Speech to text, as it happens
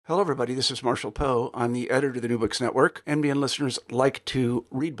Hello, everybody. This is Marshall Poe. I'm the editor of the New Books Network. NBN listeners like to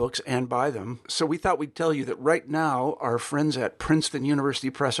read books and buy them. So we thought we'd tell you that right now, our friends at Princeton University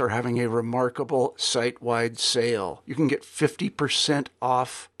Press are having a remarkable site-wide sale. You can get 50%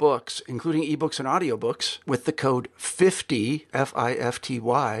 off books, including ebooks and audiobooks, with the code 50,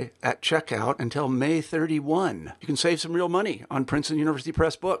 F-I-F-T-Y, at checkout until May 31. You can save some real money on Princeton University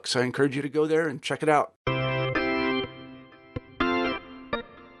Press books. I encourage you to go there and check it out.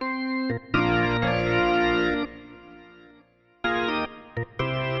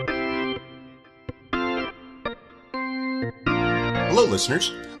 Hello,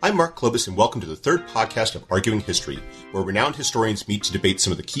 listeners. I'm Mark Klobus, and welcome to the third podcast of Arguing History, where renowned historians meet to debate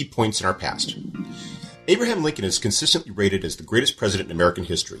some of the key points in our past. Abraham Lincoln is consistently rated as the greatest president in American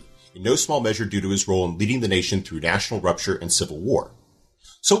history, in no small measure due to his role in leading the nation through national rupture and civil war.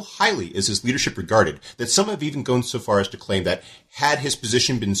 So highly is his leadership regarded that some have even gone so far as to claim that had his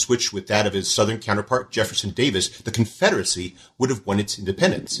position been switched with that of his Southern counterpart, Jefferson Davis, the Confederacy would have won its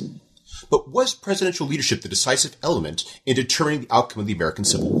independence. But was presidential leadership the decisive element in determining the outcome of the American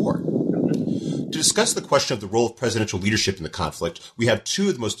Civil War? To discuss the question of the role of presidential leadership in the conflict, we have two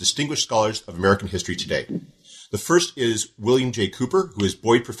of the most distinguished scholars of American history today. The first is William J. Cooper, who is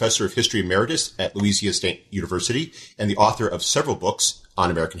Boyd Professor of History Emeritus at Louisiana State University and the author of several books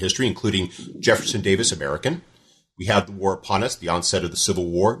on American history, including Jefferson Davis, American. We have the War Upon Us, the onset of the Civil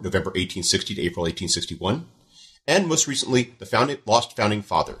War, November 1860 to April 1861. And most recently, the lost founding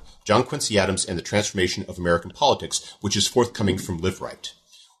father, John Quincy Adams and the Transformation of American Politics, which is forthcoming from Live Right.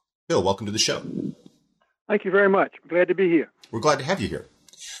 Bill, welcome to the show. Thank you very much. Glad to be here. We're glad to have you here.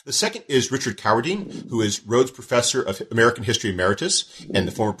 The second is Richard Cowardine, who is Rhodes Professor of American History Emeritus and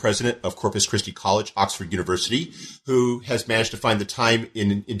the former president of Corpus Christi College, Oxford University, who has managed to find the time,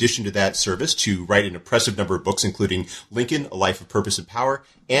 in addition to that service, to write an impressive number of books, including Lincoln, A Life of Purpose and Power,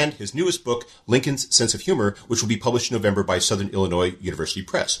 and his newest book, Lincoln's Sense of Humor, which will be published in November by Southern Illinois University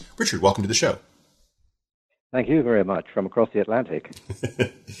Press. Richard, welcome to the show. Thank you very much from across the Atlantic.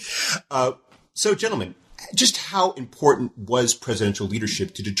 So, gentlemen, just how important was presidential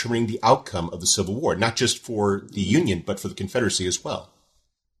leadership to determining the outcome of the Civil War, not just for the Union, but for the Confederacy as well?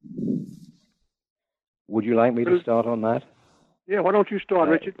 Would you like me to start on that? Yeah, why don't you start,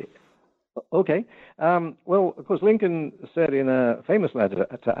 Richard? Okay. Well, of course, Lincoln said in a famous letter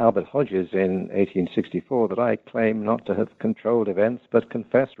to Albert Hodges in 1864 that I claim not to have controlled events, but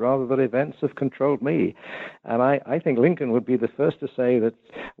confessed rather that events have controlled me. And I think Lincoln would be the first to say that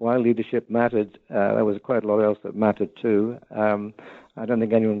while leadership mattered, there was quite a lot else that mattered too. I don't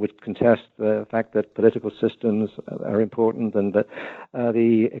think anyone would contest the fact that political systems are important and that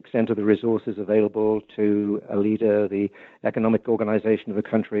the extent of the resources available to a leader, the economic organization of a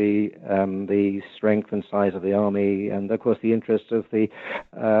country, the strength and size of the army, and of course the interests of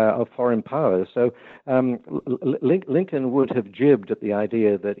foreign powers. So Lincoln would have jibbed at the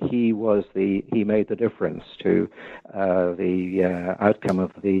idea that he made the difference to the outcome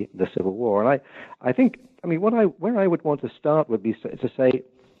of the Civil War. And I think, where I would want to start would be to say,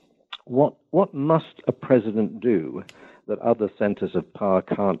 what must a president do that other centers of power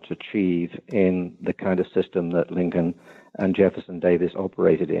can't achieve in the kind of system that Lincoln and Jefferson Davis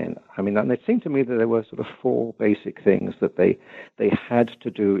operated in? And it seemed to me that there were sort of four basic things that they had to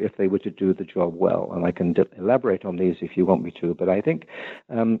do if they were to do the job well. And I can elaborate on these if you want me to, but I think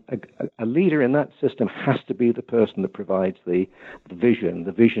a leader in that system has to be the person that provides the vision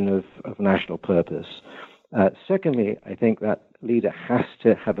of national purpose. Secondly, I think that leader has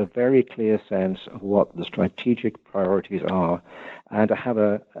to have a very clear sense of what the strategic priorities are, and to have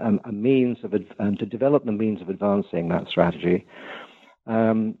a means of to develop the means of advancing that strategy.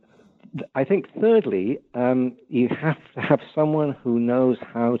 I think thirdly, you have to have someone who knows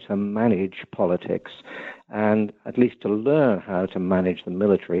how to manage politics, and at least to learn how to manage the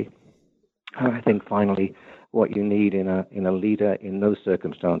military. And I think finally, what you need in a leader in those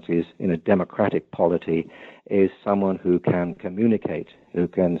circumstances, in a democratic polity, is someone who can communicate, who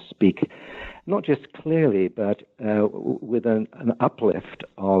can speak, not just clearly, but with an uplift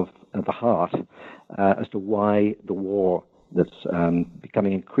of the heart as to why the war that's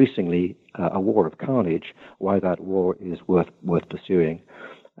becoming increasingly a war of carnage, why that war is worth pursuing.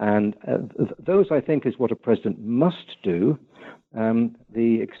 And those, I think, is what a president must do.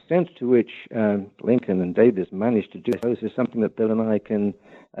 The extent to which Lincoln and Davis managed to do those is something that Bill and I can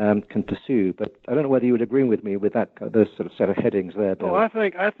pursue. But I don't know whether you would agree with me with those sort of set of headings there, Bill. Well,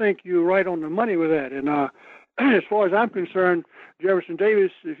 I think you're right on the money with that. And as far as I'm concerned, Jefferson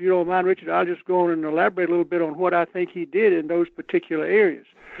Davis, if you don't mind, Richard, I'll just go on and elaborate a little bit on what I think he did in those particular areas.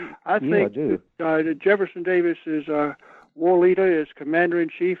 I think that Jefferson Davis is war leader, as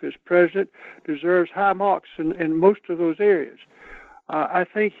commander-in-chief, as president, deserves high marks in most of those areas. I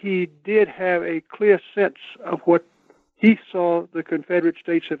think he did have a clear sense of what he saw the Confederate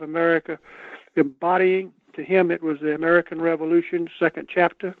States of America embodying. To him, it was the American Revolution, second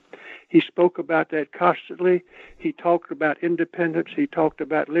chapter. He spoke about that constantly. He talked about independence. He talked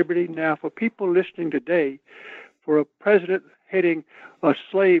about liberty. Now, for people listening today, for a president heading a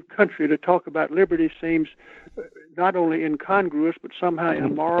slave country to talk about liberty seems not only incongruous, but somehow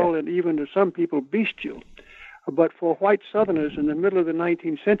immoral and even to some people bestial. But for white Southerners in the middle of the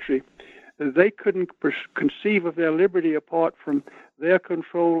 19th century, they couldn't conceive of their liberty apart from their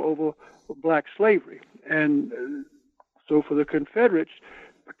control over black slavery. And so for the Confederates,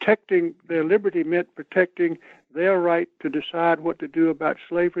 protecting their liberty meant protecting their right to decide what to do about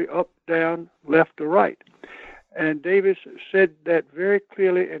slavery, up, down, left, or right. And Davis said that very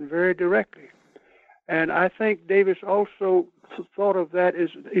clearly and very directly. And I think Davis also thought of that as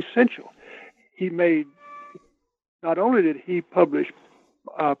essential. He made, not only did he publish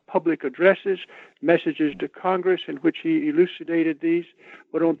public addresses, messages to Congress in which he elucidated these,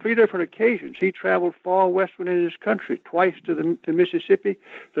 but on 3 different occasions he traveled far westward in his country, twice to Mississippi.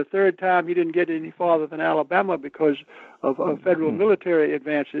 The third time he didn't get any farther than Alabama because of federal military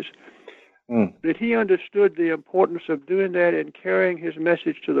advances. That he understood the importance of doing that and carrying his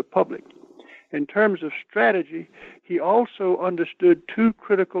message to the public. In terms of strategy, he also understood 2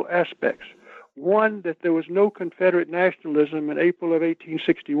 critical aspects. One, that there was no Confederate nationalism in April of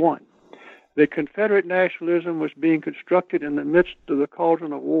 1861. That Confederate nationalism was being constructed in the midst of the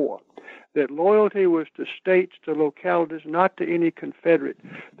cauldron of war. That loyalty was to states, to localities, not to any Confederate.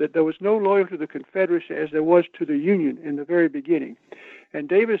 That there was no loyalty to the Confederacy as there was to the Union in the very beginning. And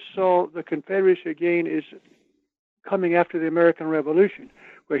Davis saw the Confederacy again as coming after the American Revolution,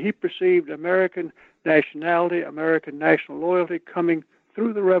 where he perceived American nationality, American national loyalty coming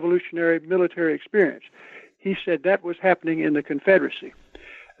through the revolutionary military experience. He said that was happening in the Confederacy.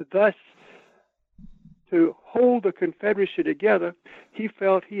 Thus, to hold the Confederacy together, he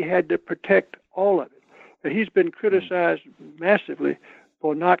felt he had to protect all of it. And he's been criticized massively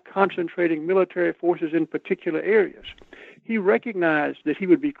for not concentrating military forces in particular areas. He recognized that he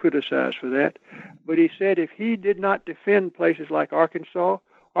would be criticized for that, but he said if he did not defend places like Arkansas,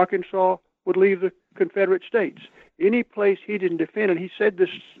 Arkansas would leave the Confederate States. Any place he didn't defend, and he said this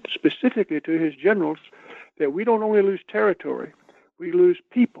specifically to his generals, that we don't only lose territory, we lose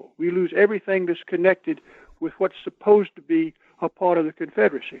people. We lose everything that's connected with what's supposed to be a part of the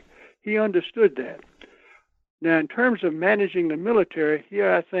Confederacy. He understood that. Now, in terms of managing the military,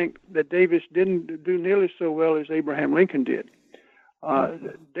 here I think that Davis didn't do nearly so well as Abraham Lincoln did.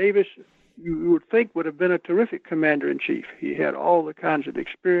 Davis, you would think, would have been a terrific commander-in-chief. He had all the kinds of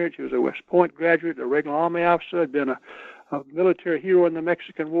experience. He was a West Point graduate, a regular Army officer, had been a military hero in the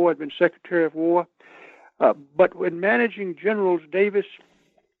Mexican War, had been Secretary of War. But when managing generals, Davis,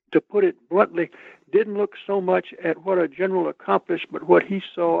 to put it bluntly, didn't look so much at what a general accomplished, but what he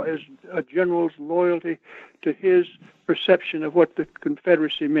saw as a general's loyalty to his perception of what the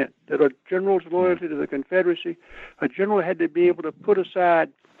Confederacy meant. That a general's loyalty to the Confederacy, a general had to be able to put aside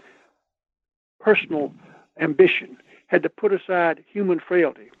personal ambition, had to put aside human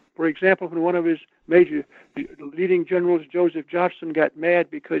frailty. For example, when one of his major leading generals, Joseph Johnston, got mad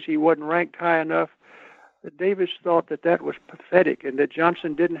because he wasn't ranked high enough, Davis thought that that was pathetic and that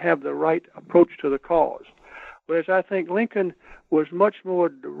Johnson didn't have the right approach to the cause. Whereas I think Lincoln was much more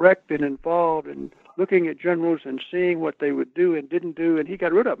direct and involved in looking at generals and seeing what they would do and didn't do, and he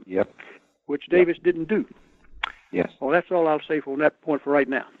got rid of them, which Davis didn't do. Yes. Well, that's all I'll say from that point for right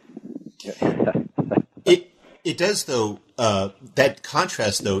now. It does, though, that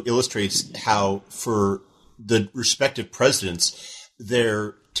contrast, though, illustrates how for the respective presidents,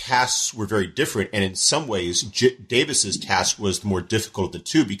 their tasks were very different, and in some ways, Davis's task was the more difficult of the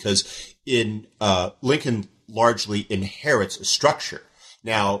two because Lincoln largely inherits a structure.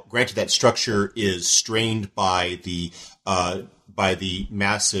 Now, granted, that structure is strained by the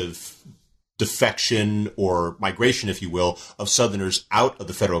massive defection or migration, if you will, of Southerners out of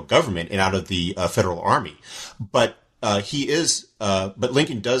the federal government and out of the federal army, but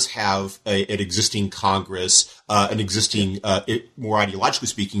Lincoln does have an existing Congress, an existing, more ideologically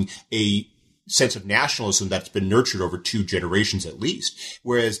speaking, a sense of nationalism that's been nurtured over 2 generations at least.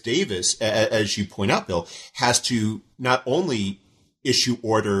 Whereas Davis, as you point out, Bill, has to not only issue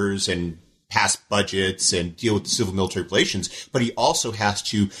orders and pass budgets and deal with civil military relations, but he also has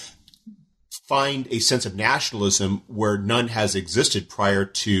to find a sense of nationalism where none has existed prior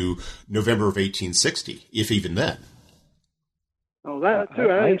to November of 1860, if even then. Oh, that too.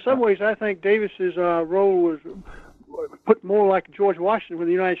 In some ways, I think Davis's role was put more like George Washington when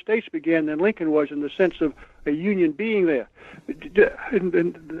the United States began than Lincoln was, in the sense of a union being there,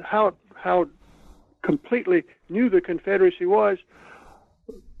 and how completely new the Confederacy was.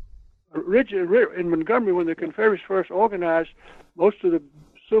 In Montgomery, when the Confederacy first organized, most of the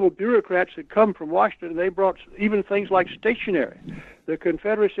civil bureaucrats had come from Washington, and they brought even things like stationery. The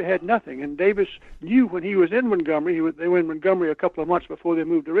Confederacy had nothing, and Davis knew when he was in Montgomery, they were in Montgomery a couple of months before they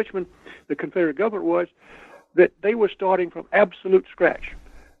moved to Richmond, the Confederate government was, that they were starting from absolute scratch,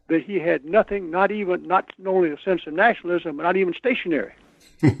 that he had nothing, not only a sense of nationalism, but not even stationery.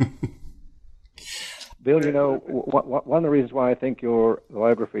 Bill, you know, one of the reasons why I think your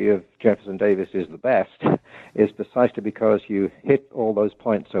biography of Jefferson Davis is the best is precisely because you hit all those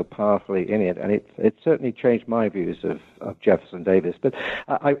points so powerfully in it, and it certainly changed my views of Jefferson Davis. But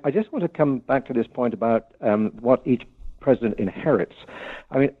I just want to come back to this point about what each president inherits.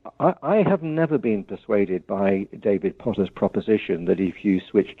 I mean, I have never been persuaded by David Potter's proposition that if you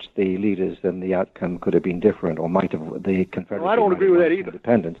switched the leaders, then the outcome could have been different, or might have the Confederacy. Well, I don't agree with that either.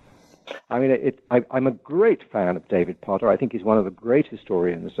 Independent. I mean, I'm a great fan of David Potter. I think he's one of the great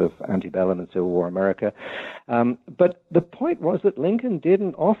historians of antebellum and Civil War America. But the point was that Lincoln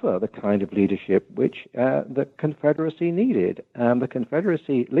didn't offer the kind of leadership which the Confederacy needed.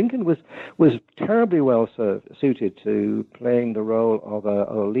 Lincoln was terribly well suited to playing the role of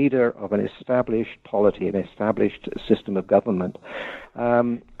a leader of an established polity, an established system of government. I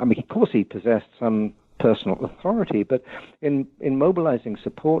mean, of course, he possessed some personal authority, but in mobilizing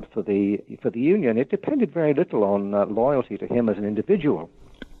support for the Union, it depended very little on loyalty to him as an individual.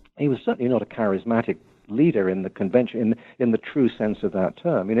 He was certainly not a charismatic leader in the convention, in the true sense of that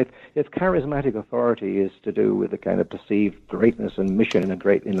term. I mean, if charismatic authority is to do with the kind of perceived greatness and mission in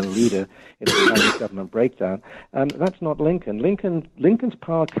a leader in a kind of government breakdown, that's not Lincoln. Lincoln's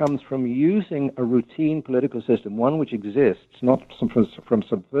power comes from using a routine political system, one which exists, not from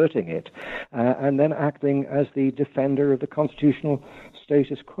subverting it, and then acting as the defender of the constitutional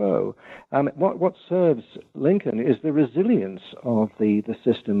status quo. What serves Lincoln is the resilience of the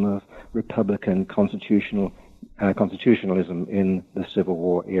system of Republican constitutionalism in the Civil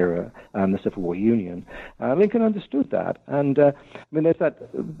War era and the Civil War Union. Lincoln understood that, and I mean, there's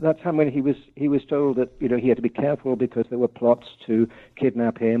that time when he was told that he had to be careful because there were plots to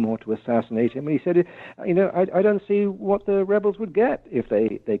kidnap him or to assassinate him, and he said, I don't see what the rebels would get if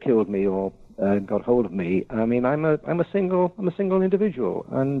they killed me or got hold of me. I mean, I'm a single individual,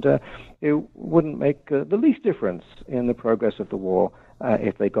 and it wouldn't make the least difference in the progress of the war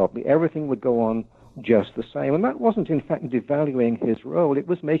if they got me. Everything would go on just the same. And that wasn't, in fact, devaluing his role. It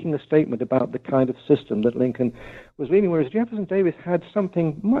was making a statement about the kind of system that Lincoln was leading, whereas Jefferson Davis had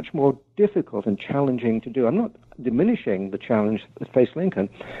something much more difficult and challenging to do. I'm not diminishing the challenge that faced Lincoln,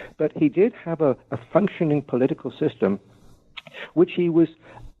 but he did have a functioning political system which he was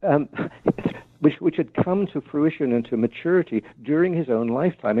which had come to fruition and to maturity during his own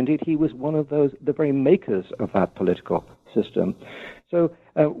lifetime. Indeed, he was one of the very makers of that political system. So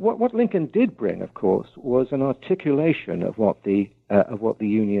what Lincoln did bring, of course, was an articulation of what the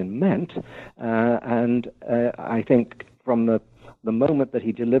Union meant, and I think from the moment that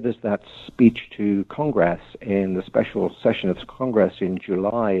he delivers that speech to Congress in the special session of Congress in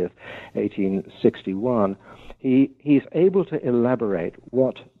July of 1861, he's able to elaborate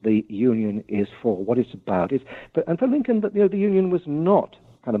what the Union is for, what it's about. And for Lincoln, the Union was not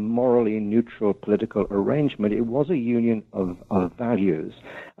kind of morally neutral political arrangement. It was a union of values.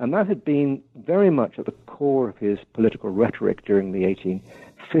 And that had been very much at the core of his political rhetoric during the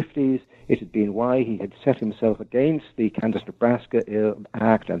 1850s. It had been why he had set himself against the Kansas-Nebraska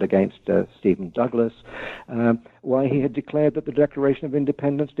Act and against Stephen Douglas, why he had declared that the Declaration of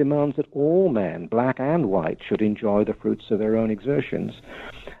Independence demands that all men, black and white, should enjoy the fruits of their own exertions.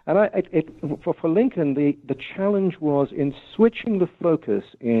 And for Lincoln, the challenge was in switching the focus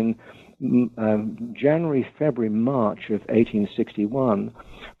in January, February, March of 1861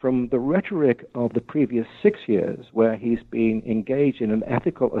 from the rhetoric of the previous 6 years, where he's been engaged in an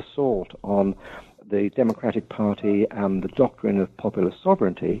ethical assault on the Democratic Party and the doctrine of popular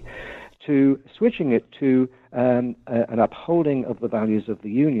sovereignty, to switching it to an upholding of the values of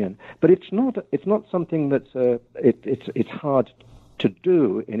the Union. But it's not something that's it's hard to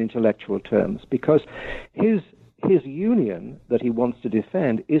do in intellectual terms, because his union that he wants to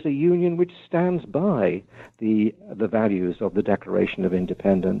defend is a union which stands by the values of the Declaration of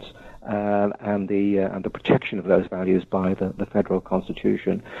Independence and the protection of those values by the federal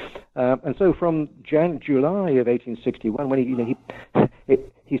Constitution. And so from July of 1861, when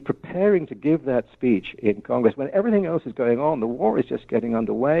he's preparing to give that speech in Congress when everything else is going on. The war is just getting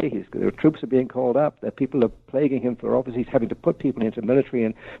underway. The troops are being called up. People are plaguing him for office. He's having to put people into military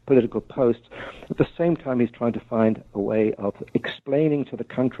and political posts. At the same time, he's trying to find a way of explaining to the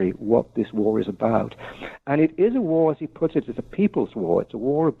country what this war is about. And it is a war, as he puts it, it's a people's war. It's a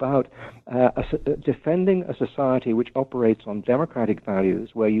war about defending a society which operates on democratic values,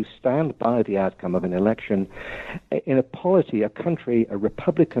 where you stand by the outcome of an election in a polity, a country, a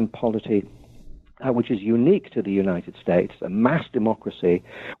republican polity, which is unique to the United States, a mass democracy,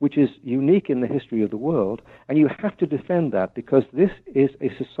 which is unique in the history of the world. And you have to defend that, because this is a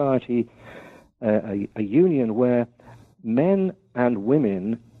society, a union where men and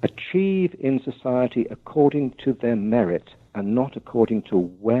women achieve in society according to their merit and not according to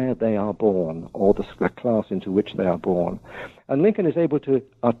where they are born or the class into which they are born. And Lincoln is able to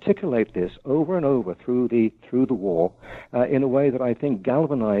articulate this over and over through the war in a way that I think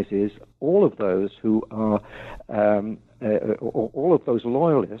galvanizes all of those who are all of those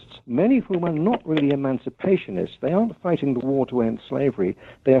loyalists, many of whom are not really emancipationists. They aren't fighting the war to end slavery.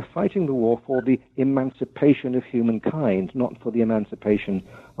 They are fighting the war for the emancipation of humankind, not for the emancipation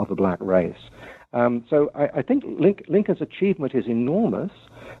of the black race. So I think Lincoln's achievement is enormous,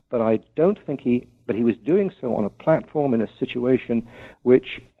 but I don't think he was doing so on a platform in a situation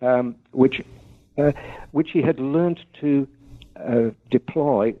which he had learned to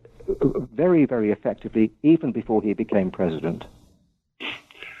deploy very, very effectively even before he became president.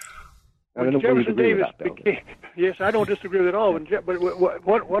 Jefferson Davis became, yes, I don't disagree with it at all.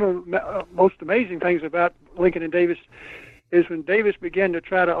 But one of the most amazing things about Lincoln and Davis is when Davis began to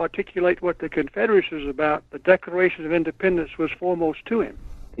try to articulate what the Confederacy was about, the Declaration of Independence was foremost to him.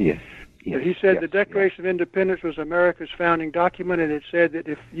 Yes. He said the Declaration of Independence was America's founding document, and it said that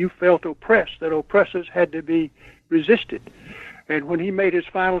if you felt oppressed, that oppressors had to be resisted. And when he made his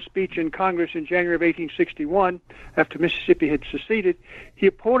final speech in Congress in January of 1861, after Mississippi had seceded, he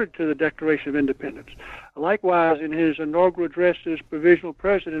appointed to the Declaration of Independence. Likewise, in his inaugural address as provisional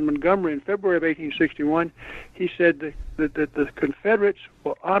president in Montgomery in February of 1861, he said that the Confederates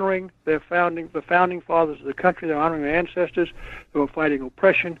were honoring the founding fathers of the country. They were honoring their ancestors. They were fighting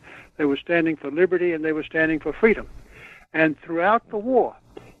oppression. They were standing for liberty, and they were standing for freedom. And throughout the war,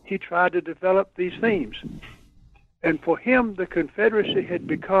 he tried to develop these themes. And for him, the Confederacy had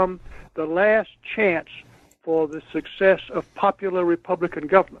become the last chance for the success of popular Republican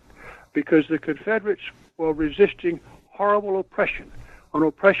government, because the Confederates were resisting horrible oppression, an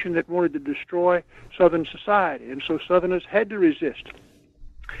oppression that wanted to destroy Southern society. And so Southerners had to resist.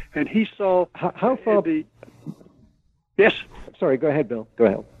 And he saw... How far... Yes? Sorry, go ahead, Bill. Go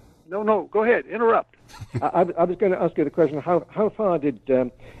ahead. No, go ahead. Interrupt. I was going to ask you the question, how far did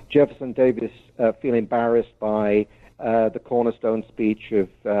Jefferson Davis feel embarrassed by the cornerstone speech of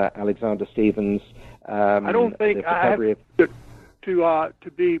Alexander Stephens? I don't think I have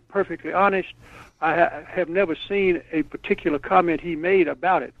to be perfectly honest, I have never seen a particular comment he made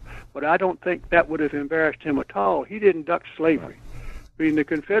about it, but I don't think that would have embarrassed him at all. He didn't duck slavery. I mean, the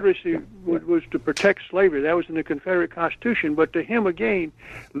Confederacy was to protect slavery. That was in the Confederate Constitution. But to him, again,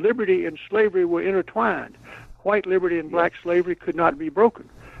 liberty and slavery were intertwined. White liberty and black slavery could not be broken.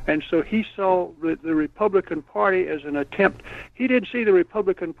 And so he saw the Republican Party as an attempt. He didn't see the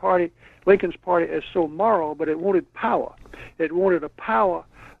Republican Party, Lincoln's party, as so moral, but it wanted power. It wanted a power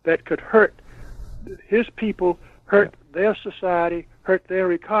that could hurt his people, hurt their society, hurt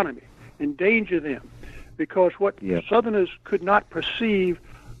their economy, endanger them. Because what Southerners could not conceive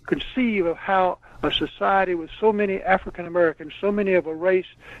of how a society with so many African Americans, so many of a race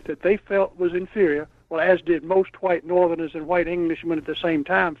that they felt was inferior, well, as did most white Northerners and white Englishmen at the same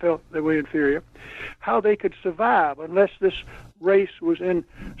time felt they were inferior, how they could survive unless this race was in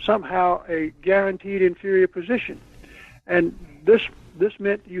somehow a guaranteed inferior position. And this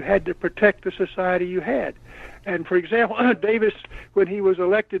meant you had to protect the society you had. And for example, Davis, when he was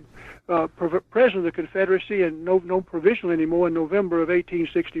elected president of the Confederacy and no provisional anymore in November of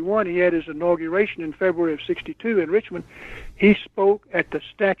 1861, he had his inauguration in February of 62 in Richmond. He spoke at the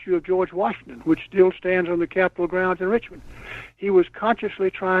statue of George Washington, which still stands on the Capitol grounds in Richmond. He was consciously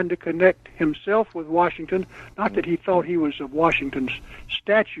trying to connect himself with Washington, not that he thought he was of Washington's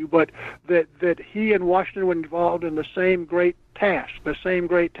statue, but that he and Washington were involved in the same great task.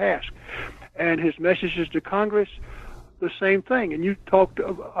 And his messages to Congress, the same thing. And you talked,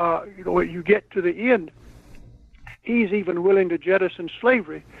 you get to the end, he's even willing to jettison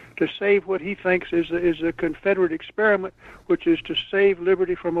slavery to save what he thinks is a Confederate experiment, which is to save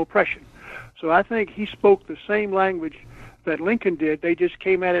liberty from oppression. So I think he spoke the same language that Lincoln did. They just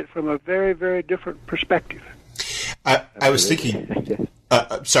came at it from a very, very different perspective. I was thinking.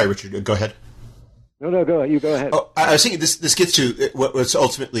 Sorry, Richard. Go ahead. No, go ahead. You go ahead. Oh, I was thinking this gets to what's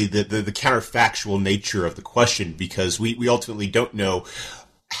ultimately the counterfactual nature of the question, because we ultimately don't know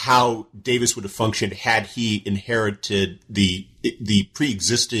how Davis would have functioned had he inherited the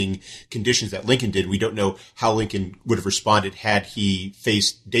pre-existing conditions that Lincoln did. We don't know how Lincoln would have responded had he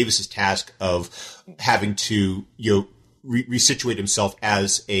faced Davis's task of having to resituate himself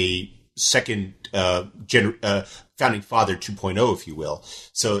as a second founding father 2.0, if you will.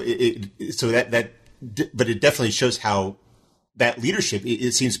 But it definitely shows how that leadership,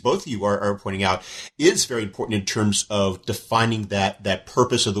 it seems both of you are pointing out, is very important in terms of defining that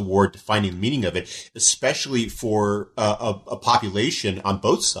purpose of the war, defining the meaning of it, especially for a population on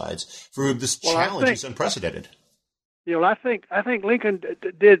both sides for whom this challenge is unprecedented. I think Lincoln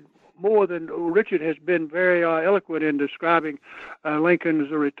did more than Richard has been very eloquent in describing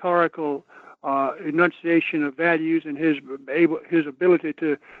Lincoln's rhetorical enunciation of values and his ability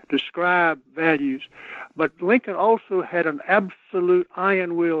to describe values. But Lincoln also had an absolute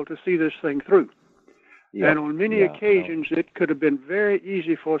iron will to see this thing through. Yeah. And on many occasions, it could have been very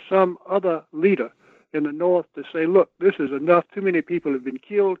easy for some other leader in the North to say, look, this is enough. Too many people have been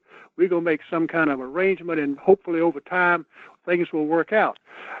killed. We're going to make some kind of arrangement, and hopefully over time, things will work out.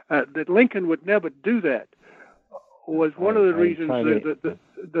 That Lincoln would never do that was one of the reasons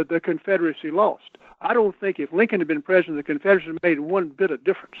that the Confederacy lost. I don't think if Lincoln had been president, the Confederacy made one bit of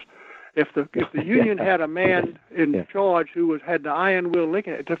difference. If the Union had a man in charge who had the iron will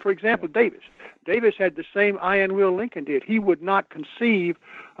Lincoln had, for example, Davis. Davis had the same iron will Lincoln did. He would not conceive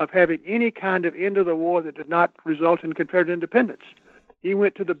of having any kind of end of the war that did not result in Confederate independence. He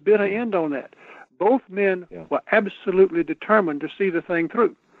went to the bitter end on that. Both men were absolutely determined to see the thing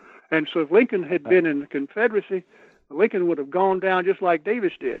through. And so if Lincoln had been in the Confederacy, Lincoln would have gone down just like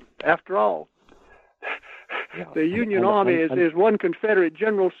Davis did. After all, the Union Army, as one Confederate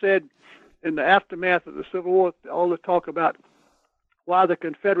general said in the aftermath of the Civil War, all the talk about why the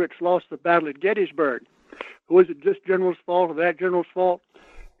Confederates lost the battle at Gettysburg. Was it this general's fault or that general's fault?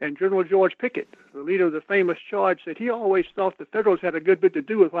 And General George Pickett, the leader of the famous charge, said he always thought the Federals had a good bit to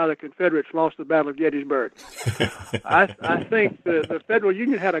do with why the Confederates lost the Battle of Gettysburg. I think the Federal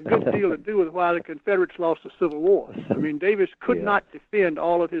Union had a good deal to do with why the Confederates lost the Civil War. I mean, Davis could not defend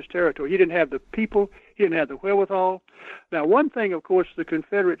all of his territory. He didn't have the people. He didn't have the wherewithal. Now, one thing, of course, the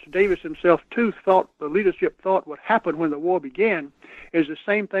Confederates, Davis himself, too, thought, the leadership thought would happen when the war began is the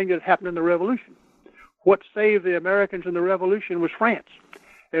same thing that happened in the Revolution. What saved the Americans in the Revolution was France.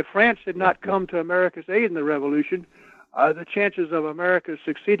 If France had not come to America's aid in the Revolution, the chances of America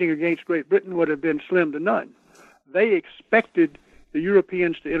succeeding against Great Britain would have been slim to none. They expected the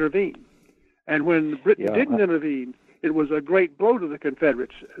Europeans to intervene. And when Britain didn't intervene, it was a great blow to the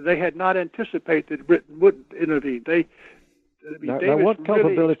Confederates. They had not anticipated that Britain would intervene. Davis what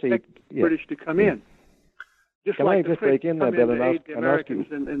capability, really expected the British to come in. Just can like I just break in there, Bill, and ask the Americans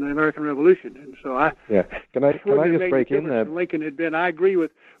in the American Revolution? And so can I just break in there? Lincoln had been. I agree with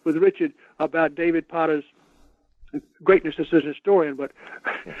Richard about David Potter's greatness as a historian, but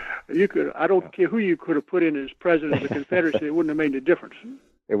I don't care who you could have put in as president of the Confederacy, it wouldn't have made a difference.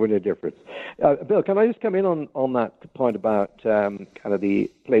 It wouldn't have made a difference. Bill, can I just come in on that point about kind of the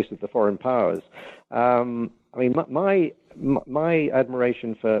place of the foreign powers? I mean, my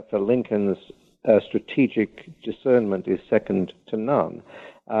admiration for Lincoln's strategic discernment is second to none.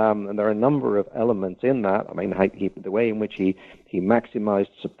 And there are a number of elements in that. I mean, the way in which he maximized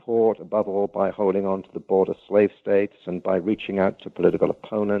support, above all, by holding on to the border slave states and by reaching out to political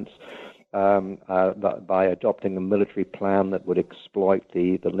opponents, by adopting a military plan that would exploit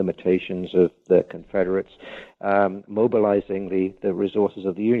the limitations of the Confederates, mobilizing the resources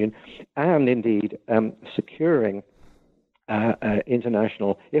of the Union, and indeed securing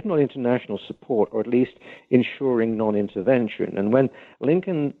international, if not international support, or at least ensuring non-intervention. And when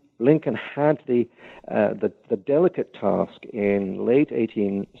Lincoln had the delicate task in late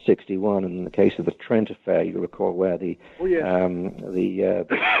 1861, in the case of the Trent affair, you recall, where the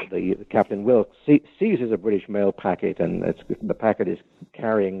Captain Wilkes seizes a British mail packet, and the packet is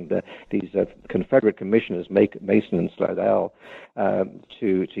carrying these Confederate commissioners, Mason and Slidell,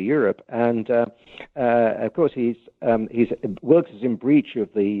 to Europe, and of course Wilkes is in breach of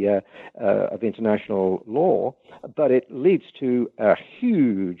of international law, but it leads to a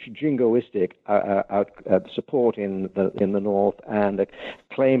huge jingoistic support in the North, and a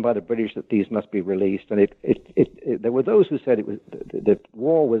claim by the British that these must be released. And there were those who said that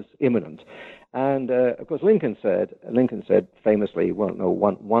war was imminent. And of course, Lincoln said famously, "Well, no,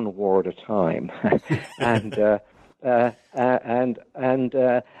 one war at a time." And It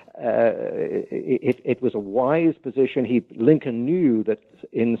was a wise position. Lincoln knew that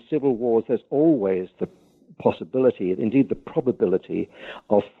in civil wars there's always the possibility, indeed the probability,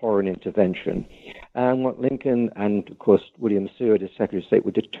 of foreign intervention. And what Lincoln and, of course, William Seward, as Secretary of State,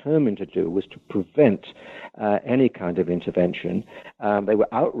 were determined to do was to prevent any kind of intervention. They were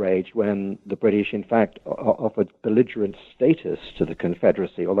outraged when the British, in fact, offered belligerent status to the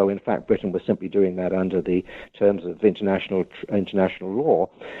Confederacy, although, in fact, Britain was simply doing that under the terms of international law.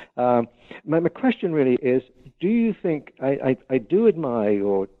 My question really is, do you think, I do admire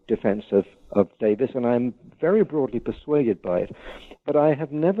your defense of Davis, and I'm very broadly persuaded by it, but I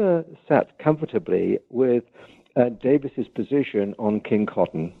have never sat comfortably with Davis's position on King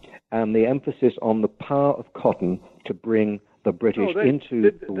Cotton and the emphasis on the power of cotton to bring the British into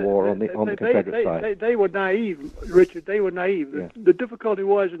the war on the Confederate side. They were naive, Richard. They were naive. Yeah. The difficulty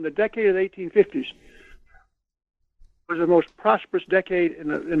was in the decade of the 1850s was the most prosperous decade in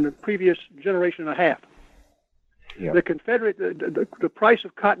the previous generation and a half. Yeah. The Confederate, the price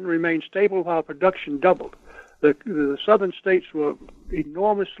of cotton remained stable while production doubled. The southern states were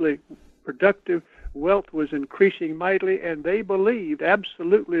enormously productive. Wealth was increasing mightily, and they believed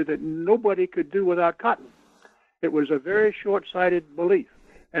absolutely that nobody could do without cotton. It was a very short-sighted belief,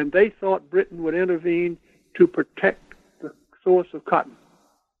 and they thought Britain would intervene to protect the source of cotton.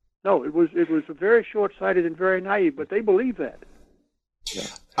 No, it was very short-sighted and very naive, but they believed that. Yeah.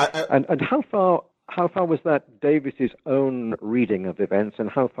 And how far was that Davis's own reading of events, and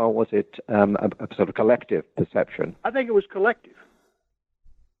how far was it a sort of collective perception? I think it was collective.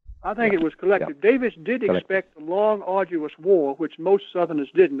 It was collective. Yeah. Davis did expect a long, arduous war, which most Southerners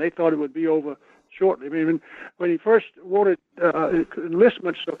didn't. They thought it would be over shortly. I mean, when he first wanted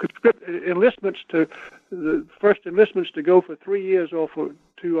enlistments to go for 3 years or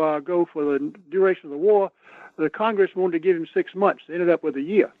to go for the duration of the war, the Congress wanted to give him 6 months. They ended up with a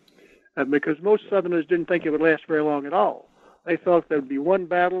year. Because most Southerners didn't think it would last very long at all. They thought there would be one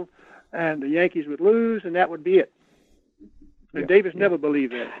battle, and the Yankees would lose, and that would be it. And Davis never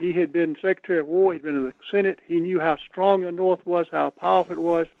believed that. He had been Secretary of War. He'd been in the Senate. He knew how strong the North was, how powerful it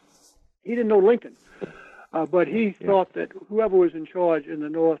was. He didn't know Lincoln, but he thought that whoever was in charge in the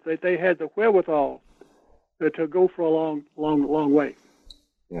North, that they had the wherewithal to go for a long way.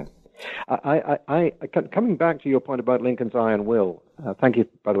 Yeah. I coming back to your point about Lincoln's iron will. Thank you,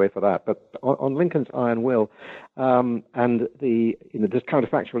 by the way, for that. But on Lincoln's iron will, and this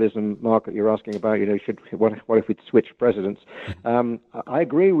counterfactualism, Mark, that you're asking about, what if we'd switched presidents? I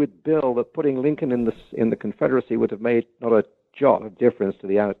agree with Bill that putting Lincoln in the Confederacy would have made not a jot of difference to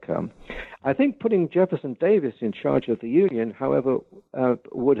the outcome. I think putting Jefferson Davis in charge of the Union, however,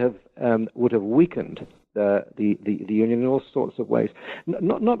 would have weakened the Union in all sorts of ways.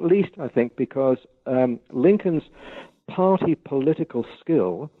 Not least, I think, because Lincoln's party political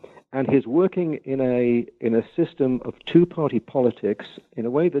skill and his working in a system of two-party politics in a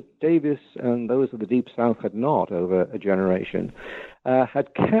way that Davis and those of the Deep South had not over a generation,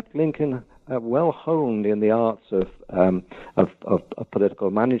 had kept Lincoln well honed in the arts of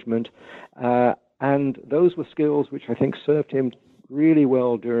political management, and those were skills which I think served him really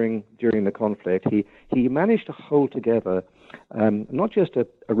well during the conflict. He managed to hold together not just a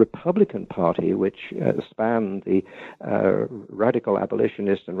Republican Party, which spanned the radical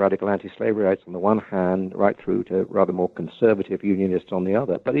abolitionists and radical anti-slaverites on the one hand, right through to rather more conservative Unionists on the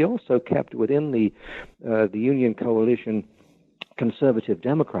other, but he also kept within the Union coalition conservative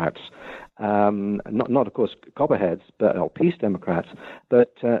Democrats, not of course Copperheads, or peace Democrats,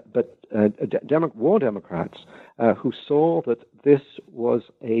 but war Democrats who saw that this was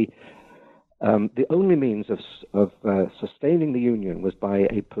the only means of sustaining the Union was by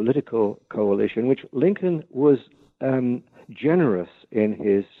a political coalition, which Lincoln was generous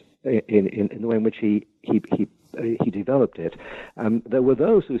in the way in which he developed it. There were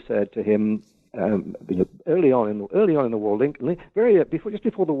those who said to him, early on in the war, just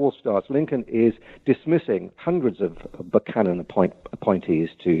before the war starts, Lincoln is dismissing hundreds of Buchanan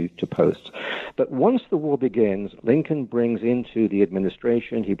appointees to posts. But once the war begins, Lincoln brings into the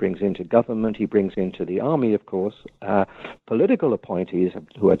administration, he brings into government, he brings into the army, of course, political appointees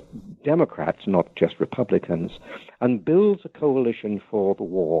who are Democrats, not just Republicans, and builds a coalition for the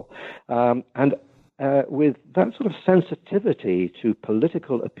war. With that sort of sensitivity to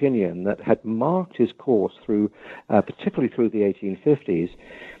political opinion that had marked his course through, particularly through the 1850s,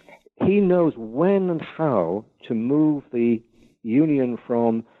 he knows when and how to move the Union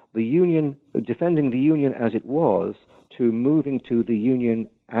from the Union, defending the Union as it was, to moving to the Union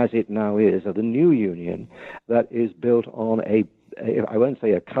as it now is, or the new Union that is built on a I won't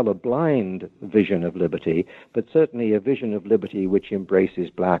say a colorblind vision of liberty, but certainly a vision of liberty which embraces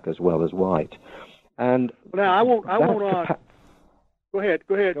black as well as white. And now I won't. Go ahead.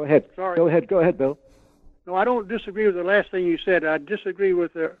 Sorry. Go ahead, Bill. No, I don't disagree with the last thing you said. I disagree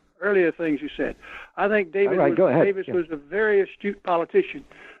with the earlier things you said. I think Davis was a very astute politician.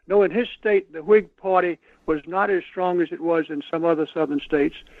 No, in his state, the Whig Party was not as strong as it was in some other southern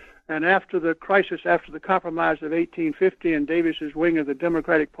states. And after the crisis, after the compromise of 1850, and Davis's wing of the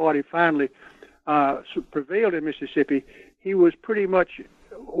Democratic Party finally prevailed in Mississippi, he was pretty much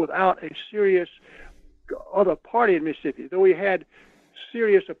without a serious other party in Mississippi, though he had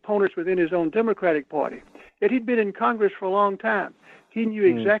serious opponents within his own Democratic Party. Yet he'd been in Congress for a long time. He knew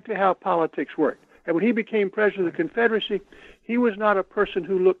exactly how politics worked. And when he became president of the Confederacy, he was not a person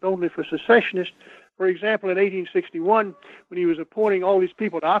who looked only for secessionists. For example, in 1861, when he was appointing all these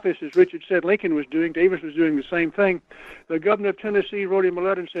people to office, as Richard said Lincoln was doing, Davis was doing the same thing. The governor of Tennessee wrote him a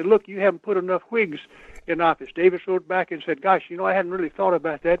letter and said, look, you haven't put enough Whigs in office. Davis wrote back and said, gosh, I hadn't really thought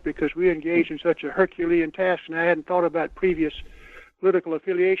about that because we engaged in such a Herculean task, and I hadn't thought about previous political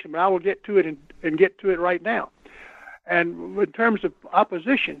affiliation, but I will get to it and get to it right now. And in terms of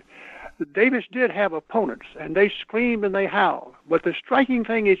opposition, Davis did have opponents, and they screamed and they howled. But the striking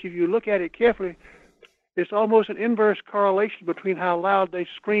thing is, if you look at it carefully, it's almost an inverse correlation between how loud they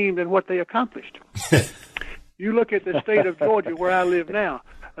screamed and what they accomplished. You look at the state of Georgia, where I live now.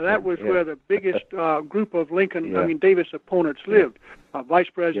 That was where the biggest group of Davis opponents lived. Vice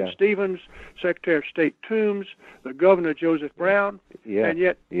President Stevens, Secretary of State Toombs, the Governor Joseph Brown, and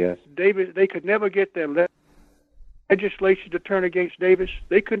yet Davis, they could never get their legislature to turn against Davis.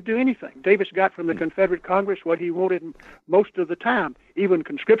 They couldn't do anything. Davis got from the Confederate Congress what he wanted most of the time, even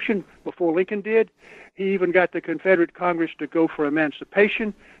conscription before Lincoln did. He even got the Confederate Congress to go for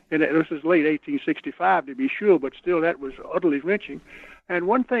emancipation, and this was late 1865 to be sure, but still that was utterly wrenching. And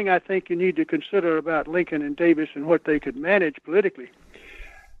one thing I think you need to consider about Lincoln and Davis and what they could manage politically,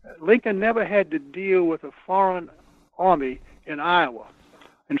 Lincoln never had to deal with a foreign army in Iowa,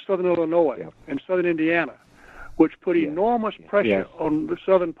 in southern Illinois, and southern Indiana, which put enormous pressure on the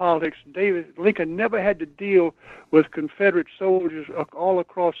southern politics. Lincoln never had to deal with Confederate soldiers all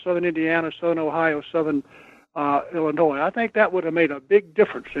across southern Indiana, southern Ohio, southern Illinois. I think that would have made a big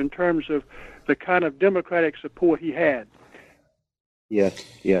difference in terms of the kind of Democratic support he had. Yes.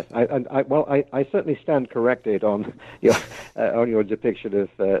 I certainly stand corrected on your depiction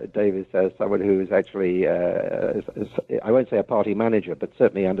of Davis as someone who is actually, I won't say a party manager, but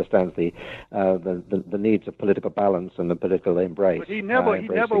certainly understands the needs of political balance and the political embrace. But he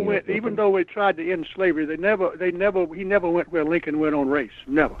never went, even though we tried to end slavery, he never went where Lincoln went on race.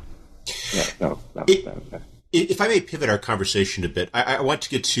 Never. No. If I may pivot our conversation a bit, I want to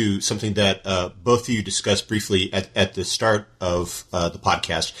get to something that both of you discussed briefly at the start of the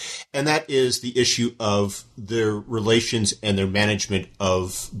podcast, and that is the issue of their relations and their management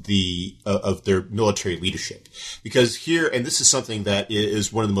of their military leadership. Because here, and this is something that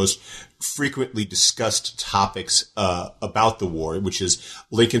is one of the most frequently discussed topics about the war, which is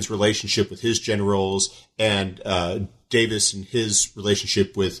Lincoln's relationship with his generals and Davis and his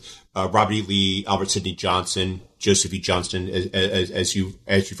relationship with Robert E. Lee, Albert Sidney Johnson, Joseph E. Johnston, as you've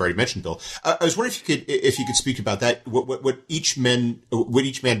already mentioned, Bill. I was wondering if you could speak about that, what each man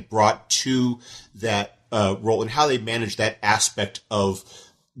brought to that role, and how they managed that aspect of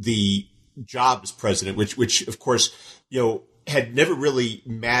the job as president, which of course had never really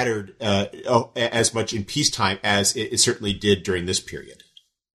mattered as much in peacetime as it certainly did during this period.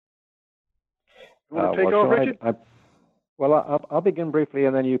 You want to take over, Richard? Well, I'll begin briefly,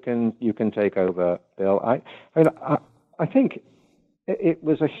 and then you can take over, Bill. I think it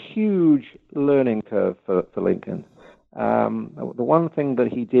was a huge learning curve for Lincoln. The one thing that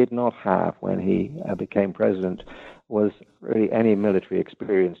he did not have when he became president was really any military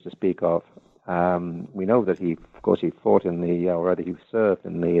experience to speak of. We know that he fought in or rather he served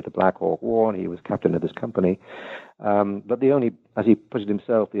in the Black Hawk War, and he was captain of his company. But the only, as he put it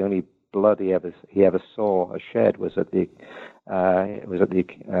himself, the only blood he ever saw shed was his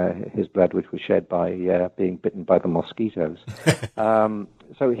blood, which was shed by being bitten by the mosquitoes.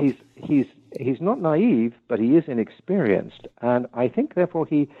 So he's not naive, but he is inexperienced, and I think therefore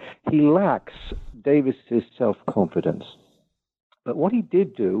he lacks Davis's self-confidence. But what he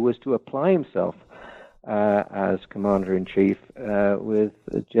did do was to apply himself as commander-in-chief with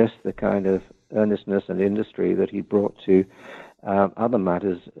just the kind of earnestness and industry that he brought to other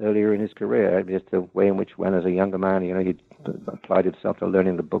matters earlier in his career. Just the way in which, when as a younger man, he applied himself to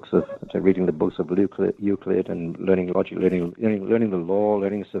reading the books of Euclid and learning logic, learning the law,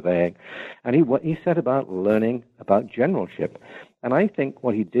 learning surveying, and he set about learning about generalship. And I think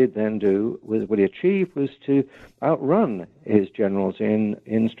what he did then what he achieved was to outrun his generals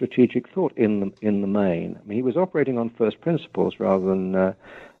in strategic thought in the main. I mean, he was operating on first principles rather than the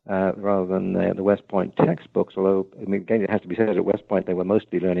West Point textbooks. Although, again, it has to be said, at West Point they were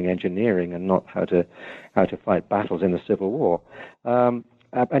mostly learning engineering and not how to fight battles in a civil war. And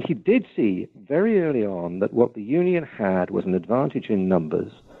he did see very early on that what the Union had was an advantage in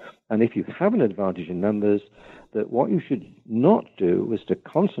numbers. And if you have an advantage in numbers, that what you should not do was to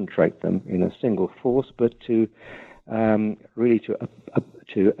concentrate them in a single force, but to really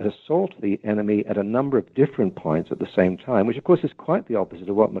to assault the enemy at a number of different points at the same time, which of course is quite the opposite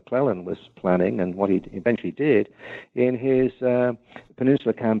of what McClellan was planning and what he eventually did in his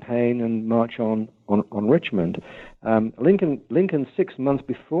Peninsula Campaign and march on Richmond. Lincoln 6 months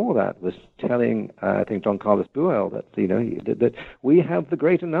before that was telling, I think, Don Carlos Buell that that we have the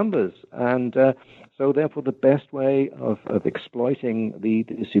greater numbers, and so therefore the best way of exploiting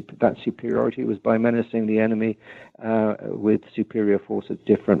that superiority was by menacing the enemy with superior force at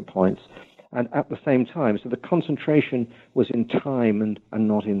different points, and at the same time. So the concentration was in time and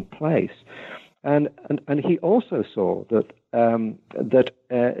not in place. And he also saw that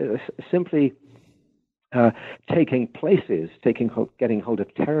simply taking places, getting hold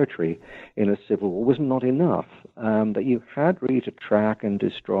of territory in a civil war was not enough. That you had really to track and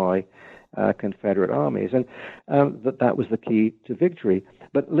destroy Confederate armies, and that was the key to victory.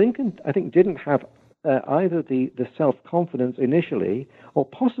 But Lincoln, I think, didn't have either the self-confidence initially, or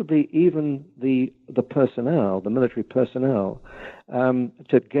possibly even the personnel, the military personnel,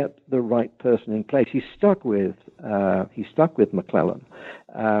 to get the right person in place. He stuck with McClellan,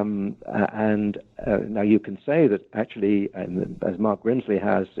 and now you can say that actually, as Mark Grimsley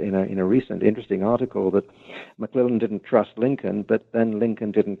has in a recent interesting article, that McClellan didn't trust Lincoln, but then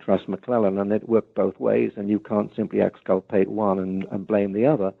Lincoln didn't trust McClellan, and it worked both ways, and you can't simply exculpate one and blame the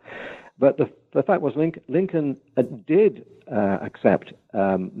other. But the fact was, Lincoln did accept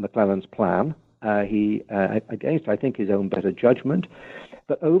McClellan's plan. He against, I think, his own better judgment,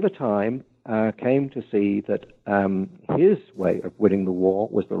 but over time came to see that his way of winning the war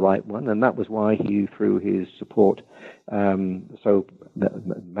was the right one, and that was why he threw his support so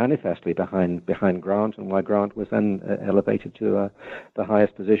manifestly behind Grant, and why Grant was then elevated to the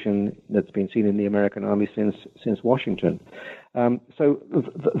highest position that's been seen in the American Army since Washington. So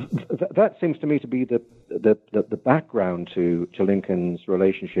that seems to me to be the background to Lincoln's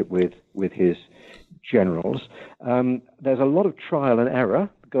relationship with his generals. There's a lot of trial and error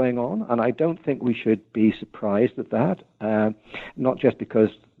going on, and I don't think we should be surprised at that, not just because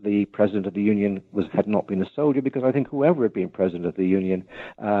the President of the Union had not been a soldier, because I think whoever had been President of the Union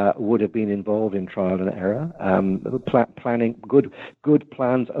would have been involved in trial and error. Planning, good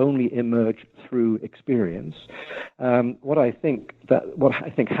plans only emerge through experience. What I think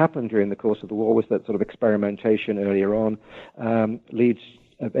happened during the course of the war was that sort of experimentation earlier on leads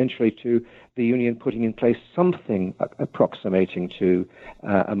eventually to the Union putting in place something approximating to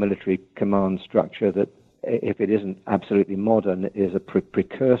a military command structure that, if it isn't absolutely modern, is a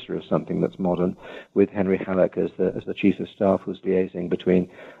precursor of something that's modern, with Henry Halleck as the chief of staff, who's liaising between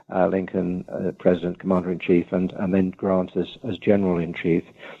Lincoln, President, Commander-in-Chief, and then Grant as General-in-Chief.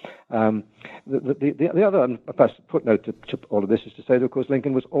 The other footnote to all of this is to say that, of course,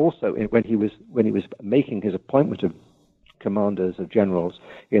 Lincoln was also, when he was making his appointment of commanders, of generals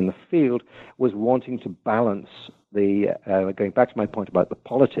in the field, was wanting to balance going back to my point about the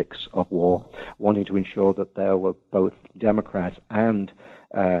politics of war, wanting to ensure that there were both Democrats and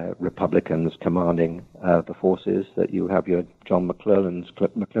Republicans commanding the forces, that you have your John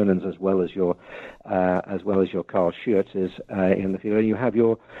McClernand's as well as your Carl Schurz's in the field, and you have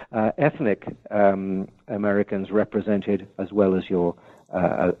your ethnic Americans represented as well as your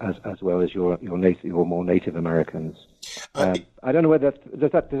your more Native Americans. I don't know whether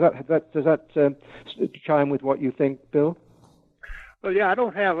does that chime with what you think, Bill? Well, yeah, I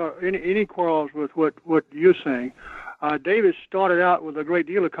don't have any quarrels with what you're saying. Davis started out with a great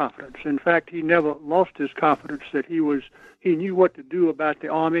deal of confidence. In fact, he never lost his confidence that he knew what to do about the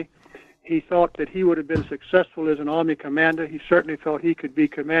Army. He thought that he would have been successful as an Army commander. He certainly felt he could be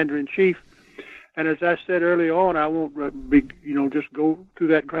Commander-in-Chief. And as I said early on, I won't just go to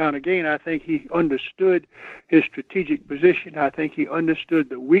that ground again. I think he understood his strategic position. I think he understood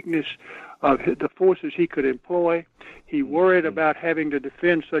the weakness of the forces he could employ. He worried about having to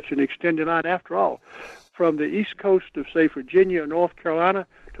defend such an extended line. After all, from the east coast of, say, Virginia or North Carolina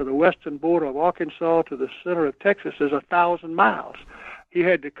to the western border of Arkansas to the center of Texas is 1,000 miles. He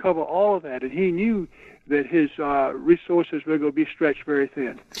had to cover all of that, and he knew that his resources were going to be stretched very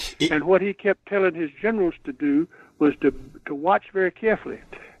thin. And what he kept telling his generals to do was to watch very carefully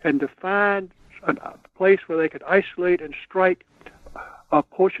and to find a place where they could isolate and strike a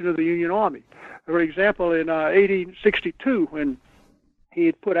portion of the Union Army. For example, in 1862, when he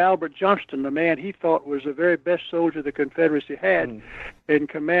had put Albert Johnston, the man he thought was the very best soldier the Confederacy had, in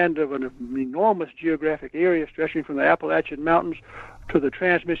command of an enormous geographic area stretching from the Appalachian Mountains to the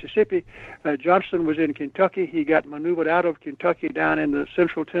Trans-Mississippi. Johnston was in Kentucky. He got maneuvered out of Kentucky down into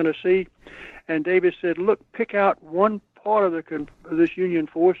central Tennessee. And Davis said, look, pick out one part of this Union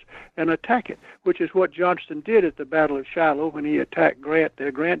force and attack it, which is what Johnston did at the Battle of Shiloh when he attacked Grant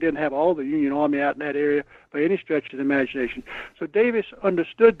there. Grant didn't have all the Union Army out in that area by any stretch of the imagination. So Davis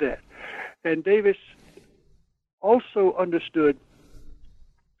understood that. And Davis also understood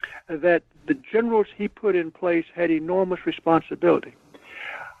that the generals he put in place had enormous responsibility.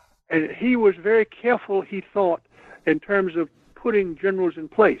 And he was very careful, he thought, in terms of putting generals in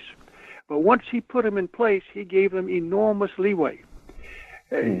place. But once he put them in place, he gave them enormous leeway.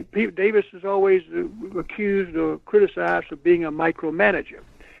 Davis is always accused or criticized of being a micromanager.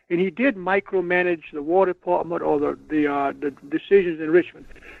 And he did micromanage the War Department or the decisions in Richmond.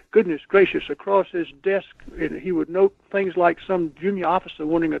 Goodness gracious, across his desk, he would note things like some junior officer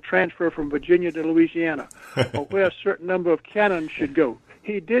wanting a transfer from Virginia to Louisiana, or where a certain number of cannons should go.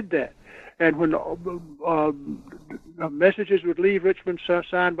 He did that. And when messages would leave Richmond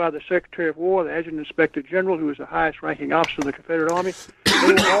signed by the Secretary of War, the Adjutant Inspector General, who was the highest-ranking officer of the Confederate Army,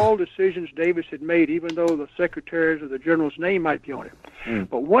 they were all decisions Davis had made, even though the Secretary's or the General's name might be on it.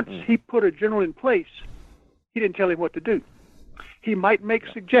 But once he put a general in place, he didn't tell him what to do. He might make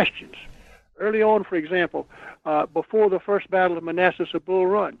suggestions. Early on, for example, before the first Battle of Manassas or Bull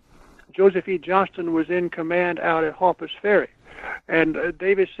Run, Joseph E. Johnston was in command out at Harper's Ferry. And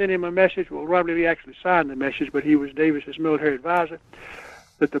Davis sent him a message. Well, Robert E. Lee actually signed the message, but he was Davis's military advisor,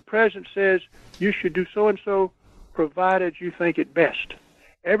 that the president says you should do so-and-so provided you think it best.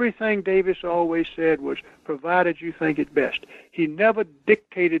 Everything Davis always said was provided you think it best. He never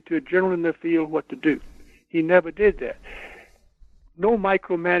dictated to a general in the field what to do. He never did that. No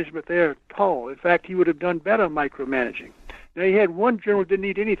micromanagement there at all. In fact, he would have done better micromanaging. Now, he had one general who didn't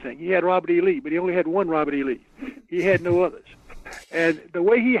need anything. He had Robert E. Lee, but he only had one Robert E. Lee. He had no others. And the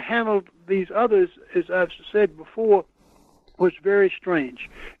way he handled these others, as I've said before, was very strange,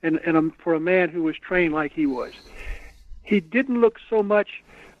 and for a man who was trained like he was. He didn't look so much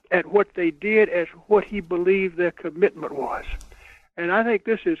at what they did as what he believed their commitment was. And I think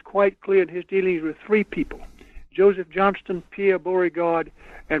this is quite clear in his dealings with three people: Joseph Johnston, Pierre Beauregard,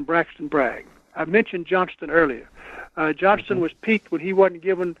 and Braxton Bragg. I mentioned Johnston earlier. Johnston was piqued when he wasn't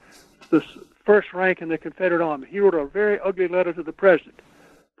given the first rank in the Confederate Army. He wrote a very ugly letter to the president.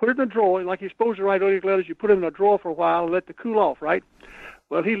 Put it in a drawer, and like you're supposed to write ugly letters, you put it in a drawer for a while and let it cool off, right?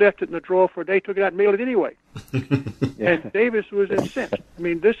 Well, he left it in the drawer for a day, took it out and mailed it anyway. And Davis was incensed. I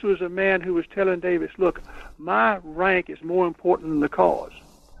mean, this was a man who was telling Davis, look, my rank is more important than the cause.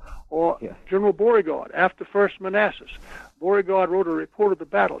 Or General Beauregard, after First Manassas, Beauregard wrote a report of the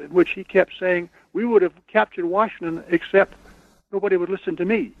battle in which he kept saying, we would have captured Washington except nobody would listen to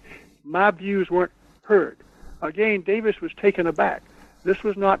me. My views weren't heard. Again, Davis was taken aback. This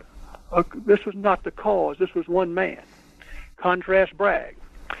was not the cause. This was one man. Contrast Bragg.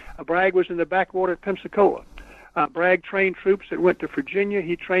 Bragg was in the backwater at Pensacola. Bragg trained troops that went to Virginia.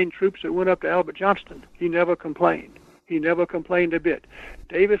 He trained troops that went up to Albert Johnston. He never complained. He never complained a bit.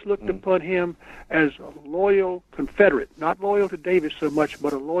 Davis looked upon him as a loyal Confederate, not loyal to Davis so much,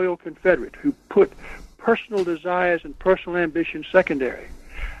 but a loyal Confederate who put personal desires and personal ambition secondary.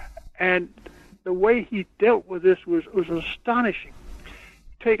 And the way he dealt with this was astonishing.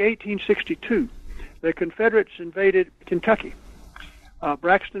 Take 1862. The Confederates invaded Kentucky.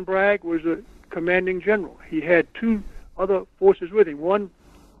 Braxton Bragg was a commanding general. He had two other forces with him. One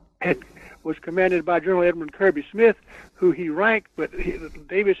was commanded by General Edmund Kirby Smith, who he ranked, but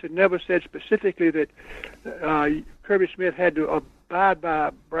Davis had never said specifically that Kirby Smith had to abide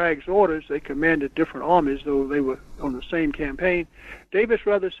by Bragg's orders. They commanded different armies, though they were on the same campaign. Davis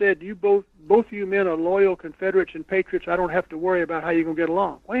rather said, "You both of you men are loyal Confederates and patriots. I don't have to worry about how you're going to get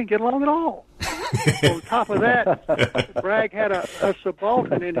along." We ain't get along at all. On top of that, Bragg had a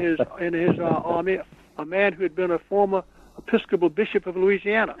subaltern in his army, a man who had been a former Episcopal Bishop of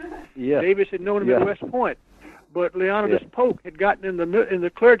Louisiana. Yeah. Davis had known him at West Point, but Leonidas Polk had gotten in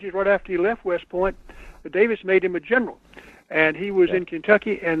the clergy right after he left West Point. But Davis made him a general, And he was in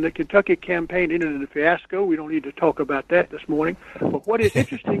Kentucky, and the Kentucky campaign ended in a fiasco. We don't need to talk about that this morning. But what is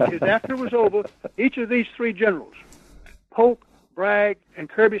interesting is after it was over, each of these three generals, Polk, Bragg, and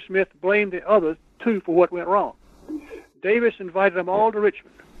Kirby Smith, blamed the other two for what went wrong. Davis invited them all to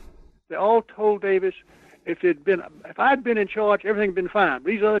Richmond. They all told Davis, if I'd been in charge, everything had been fine.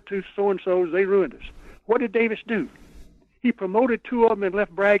 These other two so-and-sos, they ruined us. What did Davis do? He promoted two of them and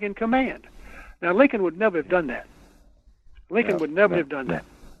left Bragg in command. Now, Lincoln would never have done that. Lincoln would never have done that.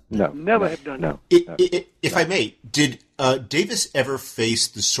 Never have done that. If I may, did Davis ever face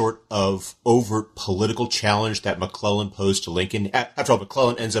the sort of overt political challenge that McClellan posed to Lincoln? After all,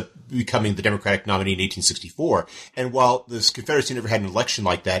 McClellan ends up becoming the Democratic nominee in 1864. And while the Confederacy never had an election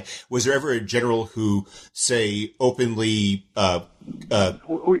like that, was there ever a general who, say, openly corresponded?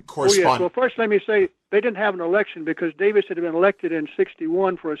 Yes. Well, first let me say they didn't have an election because Davis had been elected in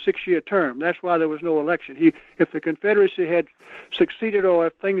 61 for a 6-year term. That's why there was no election. If the Confederacy had succeeded or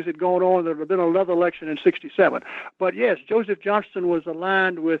if things had gone on, there would have been another election in 67. But yes, Joseph Johnston was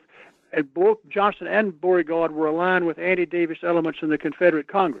aligned with, both Johnston and Beauregard were aligned with anti-Davis elements in the Confederate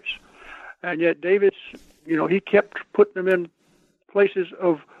Congress. And yet Davis, he kept putting them in places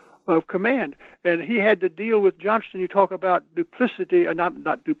of command. And he had to deal with Johnston. You talk about duplicity,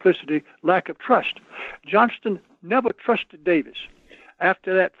 not duplicity, lack of trust. Johnston never trusted Davis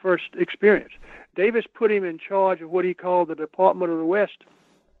after that first experience. Davis put him in charge of what he called the Department of the West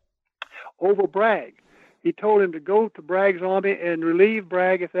over Bragg. He told him to go to Bragg's army and relieve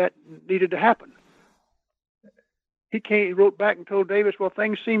Bragg if that needed to happen. He wrote back and told Davis, well,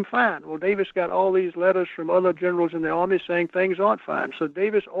 things seem fine. Well, Davis got all these letters from other generals in the army saying things aren't fine. So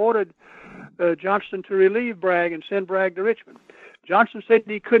Davis ordered Johnston to relieve Bragg and send Bragg to Richmond. Johnston said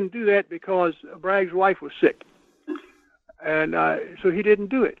he couldn't do that because Bragg's wife was sick. And so he didn't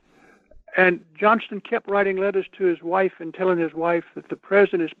do it. And Johnston kept writing letters to his wife and telling his wife that the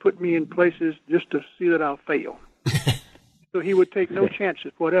president has put me in places just to see that I'll fail. So he would take no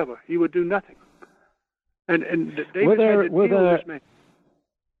chances, whatever. He would do nothing. And Davis had to deal with this man.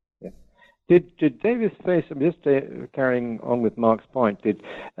 Yeah. Did Davis face, just carrying on with Mark's point,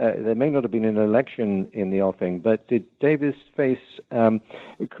 there may not have been an election in the offing, but did Davis face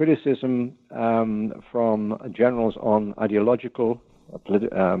criticism from generals on ideological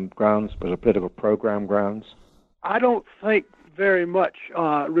grounds, political program grounds? I don't think very much,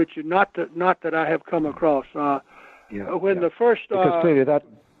 Richard. Not that I have come across. The first because clearly that.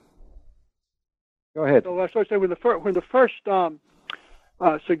 Go ahead. So I was say when the first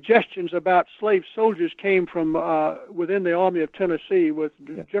suggestions about slave soldiers came from within the Army of Tennessee, with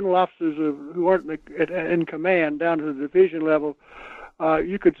general officers who weren't in command down to the division level,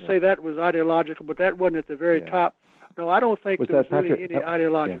 you could say that was ideological, but that wasn't at the very top. No, I don't think there was really any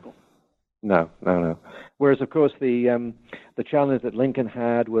ideological. No. Whereas, of course, the challenge that Lincoln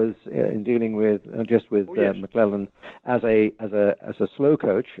had was in dealing with McClellan as a slow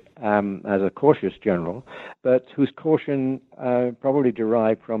coach, as a cautious general, but whose caution probably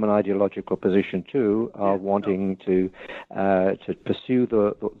derived from an ideological position too, wanting to pursue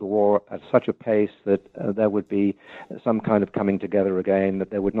the war at such a pace that there would be some kind of coming together again,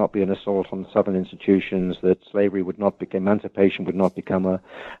 that there would not be an assault on Southern institutions, that slavery would not become, emancipation would not become a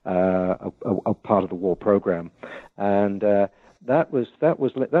part of the war program, and that was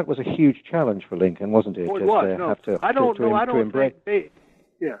a huge challenge for Lincoln, wasn't it? Well, it was. I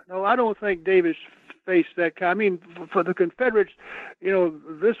don't think Davis faced that kind. I mean, for the Confederates,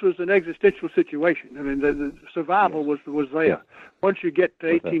 this was an existential situation. I mean, the survival was there. Yeah. Once you get to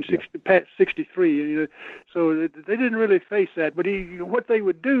 1863, so they didn't really face that. But what they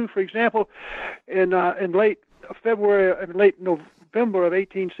would do, for example, in late November of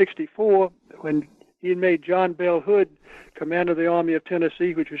 1864, when he had made John Bell Hood commander of the Army of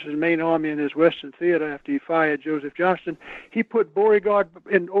Tennessee, which was his main army in his Western Theater after he fired Joseph Johnston, he put Beauregard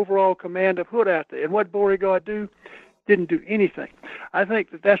in overall command of Hood out there. And what Beauregard do? Didn't do anything. I think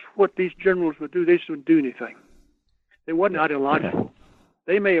that's what these generals would do. They just wouldn't do anything. They wasn't ideological.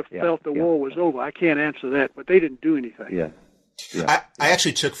 They may have felt the war was over. I can't answer that, but they didn't do anything. Yeah. I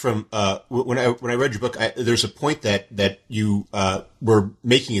actually took from when I read your book. There's a point that you were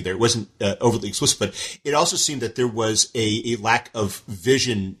making there. It wasn't overly explicit, but it also seemed that there was a lack of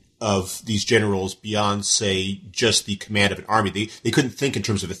vision of these generals beyond, say, just the command of an army. They couldn't think in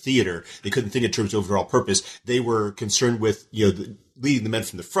terms of a theater. They couldn't think in terms of overall purpose. They were concerned with leading the men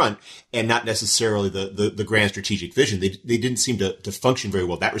from the front and not necessarily the grand strategic vision. They didn't seem to function very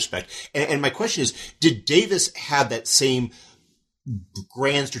well in that respect. And my question is, did Davis have that same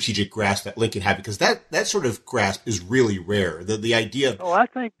grand strategic grasp that Lincoln had, because that sort of grasp is really rare. The idea of... I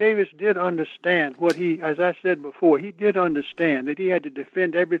think Davis did understand what as I said before, he did understand that he had to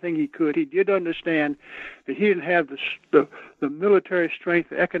defend everything he could. He did understand that he didn't have the military strength,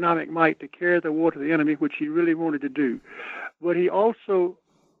 the economic might to carry the war to the enemy, which he really wanted to do. But he also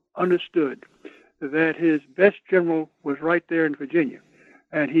understood that his best general was right there in Virginia,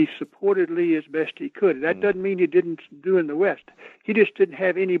 and he supported Lee as best he could. That doesn't mean he didn't do in the West. He just didn't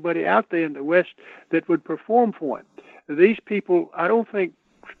have anybody out there in the West that would perform for him. These people, I don't think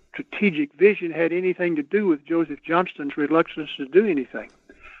strategic vision had anything to do with Joseph Johnston's reluctance to do anything.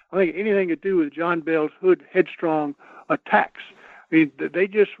 I think anything to do with John Bell's headstrong attacks. I mean, they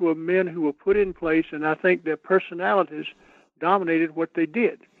just were men who were put in place, and I think their personalities dominated what they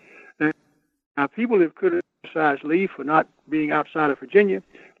did. Now, people have criticized Lee for not being outside of Virginia.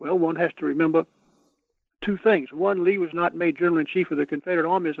 Well, one has to remember two things. One, Lee was not made General-in-Chief of the Confederate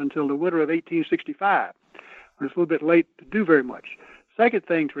armies until the winter of 1865. It was a little bit late to do very much. Second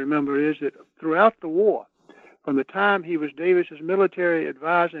thing to remember is that throughout the war, from the time he was Davis's military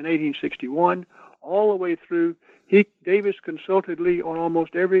advisor in 1861, all the way through, Davis consulted Lee on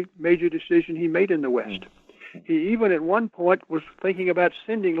almost every major decision he made in the West. He even at one point was thinking about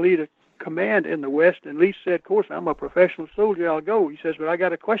sending Lee to command in the West, and Lee said, of course, I'm a professional soldier, I'll go. He says, but I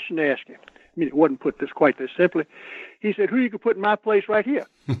got a question to ask you. I mean, it wasn't put quite this simply. He said, who you could put in my place right here?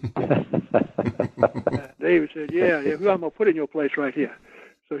 David said, yeah, who I'm going to put in your place right here?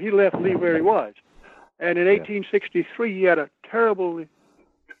 So he left Lee where he was. And in 1863, he had a terribly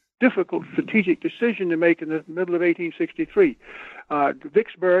difficult strategic decision to make in the middle of 1863.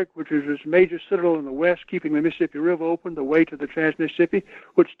 Vicksburg, which was his major citadel in the West, keeping the Mississippi River open, the way to the Trans-Mississippi,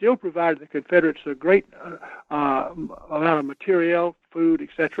 which still provided the Confederates a great amount of material, food,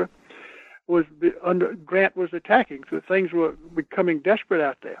 etc., Grant was attacking, so things were becoming desperate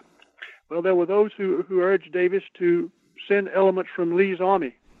out there. Well, there were those who urged Davis to send elements from Lee's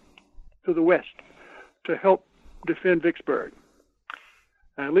army to the West to help defend Vicksburg.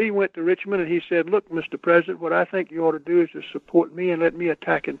 Lee went to Richmond and he said, look, Mr. President, what I think you ought to do is to support me and let me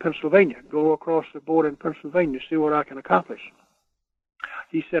attack in Pennsylvania, go across the border in Pennsylvania, see what I can accomplish.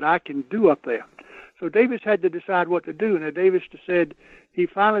 He said, I can do up there. So Davis had to decide what to do, and Davis said he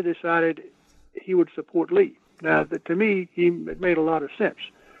finally decided he would support Lee. Now, to me, it made a lot of sense.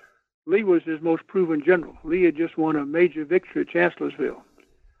 Lee was his most proven general. Lee had just won a major victory at Chancellorsville.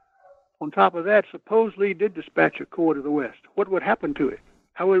 On top of that, suppose Lee did dispatch a corps to the West. What would happen to it?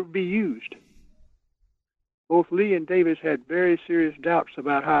 How would it be used? Both Lee and Davis had very serious doubts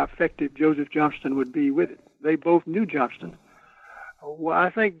about how effective Joseph Johnston would be with it. They both knew Johnston. Well, I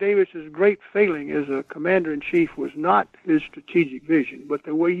think Davis's great failing as a commander-in-chief was not his strategic vision, but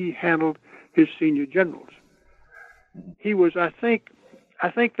the way he handled his senior generals. He was, I think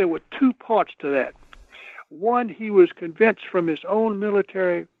there were two parts to that. One, he was convinced from his own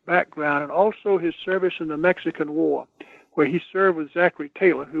military background and also his service in the Mexican War, where he served with Zachary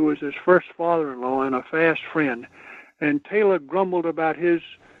Taylor, who was his first father-in-law and a fast friend. And Taylor grumbled about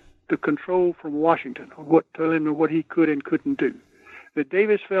the control from Washington, telling him what he could and couldn't do. That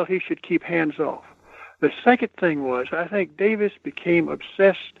Davis felt he should keep hands off. The second thing was, I think Davis became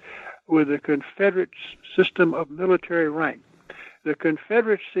obsessed with the Confederate system of military rank. The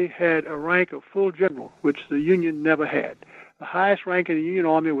Confederacy had a rank of full general, which the Union never had. The highest rank in the Union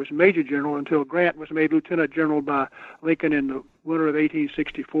Army was Major General until Grant was made Lieutenant General by Lincoln in the winter of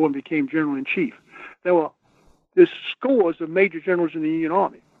 1864 and became General-in-Chief. There's scores of Major Generals in the Union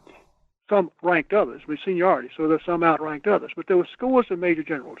Army. Some ranked others with seniority, so there's some outranked others. But there were scores of Major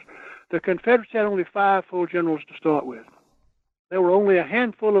Generals. The Confederates had only 5 full generals to start with. There were only a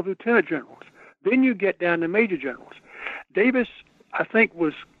handful of Lieutenant Generals. Then you get down to Major Generals. Davis, I think,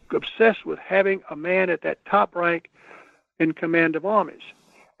 was obsessed with having a man at that top rank in command of armies,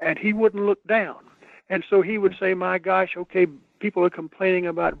 and he wouldn't look down. And so he would say, my gosh, okay, people are complaining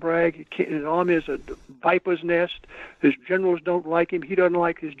about Bragg. His army is a viper's nest. His generals don't like him. He doesn't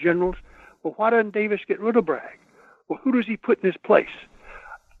like his generals. Well, why doesn't Davis get rid of Bragg? Well, who does he put in his place?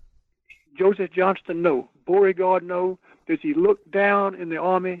 Joseph Johnston, no. Beauregard, no. Does he look down in the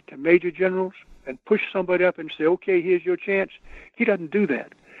army to major generals and push somebody up and say, okay, here's your chance? He doesn't do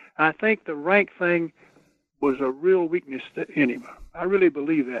that. I think the rank thing was a real weakness in him. I really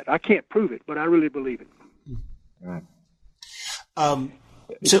believe that. I can't prove it, but I really believe it. Right.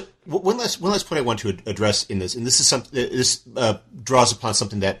 So one last point I want to address in this, and this is something this draws upon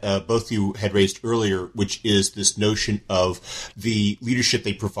something that both of you had raised earlier, which is this notion of the leadership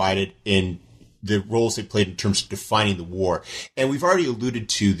they provided in the roles they played in terms of defining the war. And we've already alluded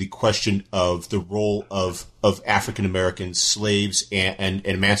to the question of the role of African American slaves and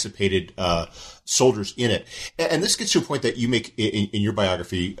emancipated soldiers in it. And this gets to a point that you make in your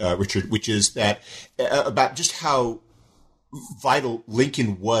biography, Richard, which is that about just how vital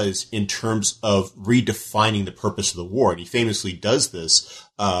Lincoln was in terms of redefining the purpose of the war. And he famously does this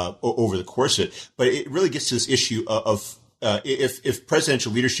over the course of it. But it really gets to this issue of if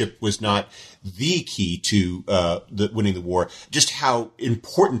presidential leadership was not the key to winning the war, just how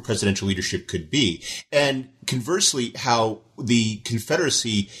important presidential leadership could be. And conversely, how the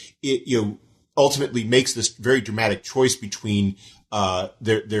Confederacy, ultimately makes this very dramatic choice between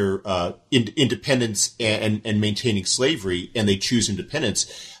their independence and maintaining slavery, and they choose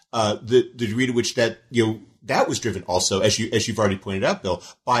independence. The degree to which that that was driven also, as you've already pointed out, Bill,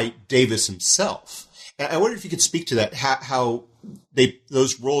 by Davis himself. And I wonder if you could speak to that, how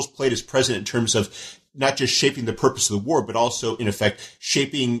those roles played as president in terms of not just shaping the purpose of the war, but also, in effect,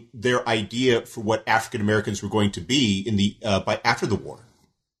 shaping their idea for what African Americans were going to be in the after the war.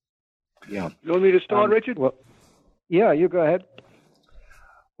 Yeah. You want me to start, Richard? Well, yeah, you go ahead.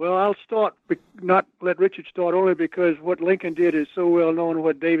 Well, I'll start, not let Richard start, only because what Lincoln did is so well known and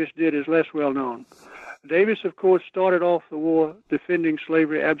what Davis did is less well known. Davis, of course, started off the war defending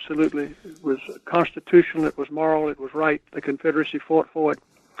slavery absolutely. It was constitutional, it was moral, it was right. The Confederacy fought for it.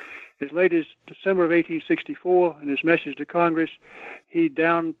 As late as December of 1864, in his message to Congress, he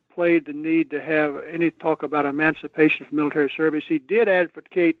downplayed the need to have any talk about emancipation from military service. He did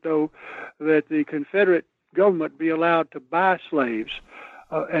advocate, though, that the Confederate government be allowed to buy slaves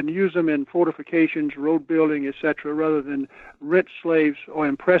and use them in fortifications, road building, etc., rather than rent slaves or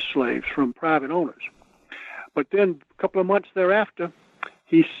impress slaves from private owners. But then a couple of months thereafter,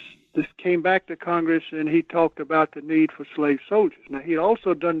 he came back to Congress and he talked about the need for slave soldiers. Now, he'd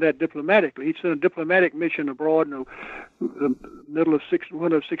also done that diplomatically. He'd sent a diplomatic mission abroad in the middle of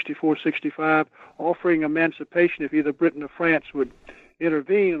 64, 65, offering emancipation if either Britain or France would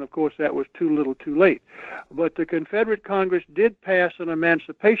intervene, and of course that was too little too late. But the Confederate Congress did pass an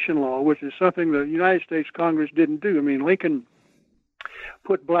emancipation law, which is something the United States Congress didn't do. I mean, Lincoln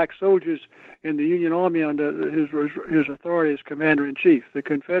put black soldiers in the Union Army under his authority as commander-in-chief. The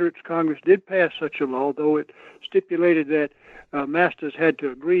Confederate Congress did pass such a law, though it stipulated that masters had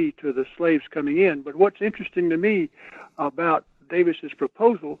to agree to the slaves coming in. But what's interesting to me about Davis's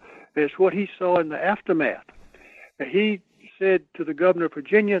proposal is what he saw in the aftermath. He said to the governor of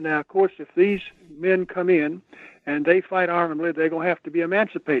Virginia, now, of course, if these men come in and they fight armedly, they're going to have to be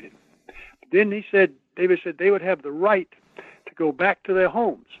emancipated. Then Davis said they would have the right to go back to their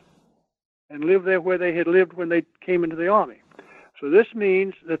homes and live there where they had lived when they came into the Army. So this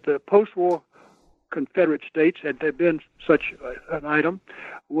means that the post-war Confederate States, had there been such an item,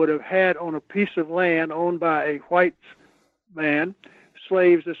 would have had on a piece of land owned by a white man,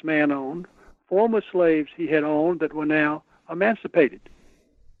 slaves this man owned, former slaves he had owned that were now emancipated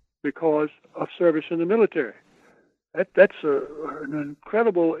because of service in the military. That's an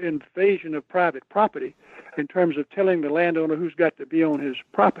incredible invasion of private property in terms of telling the landowner who's got to be on his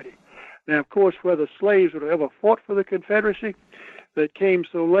property. Now, of course, whether slaves would have ever fought for the Confederacy, that came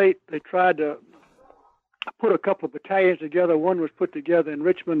so late, they tried to put a couple of battalions together. One was put together in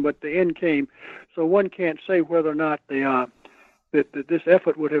Richmond, but the end came. So one can't say whether or not that this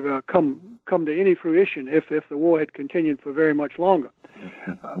effort would have come to any fruition if the war had continued for very much longer.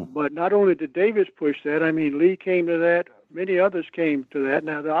 But not only did Davis push that, I mean, Lee came to that, many others came to that.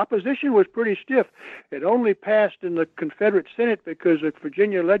 Now, the opposition was pretty stiff. It only passed in the Confederate Senate because the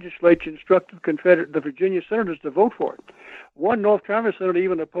Virginia legislature instructed the Virginia senators to vote for it. One North Carolina senator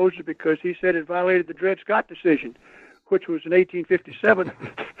even opposed it because he said it violated the Dred Scott decision, which was in 1857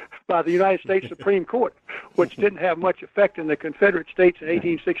 by the United States Supreme Court, which didn't have much effect in the Confederate States in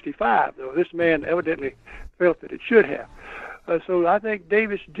 1865, though this man evidently felt that it should have. So I think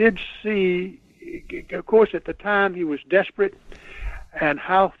Davis did see, of course, at the time he was desperate, and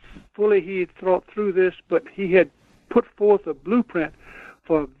how fully he thought through this, but he had put forth a blueprint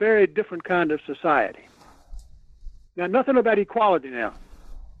for a very different kind of society. Now, nothing about equality now.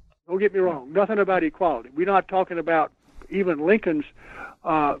 Don't get me wrong, nothing about equality. We're not talking about even Lincoln's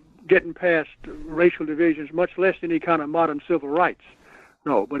getting past racial divisions, much less any kind of modern civil rights.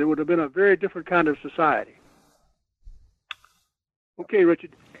 No, but it would have been a very different kind of society. Okay,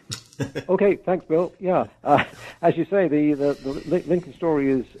 Richard. Okay, thanks, Bill. Yeah, as you say, the Lincoln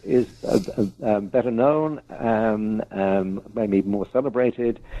story is better known, maybe more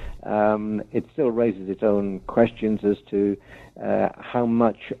celebrated. It still raises its own questions as to how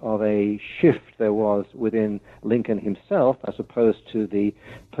much of a shift there was within Lincoln himself, as opposed to the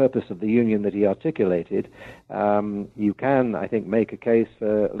purpose of the Union that he articulated. You can, I think, make a case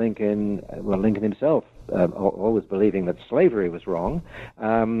for Lincoln. Well, Lincoln himself always believing that slavery was wrong,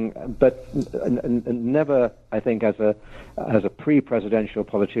 but never, I think, as a pre-presidential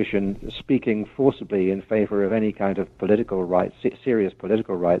politician speaking forcibly in favor of any kind of political rights, serious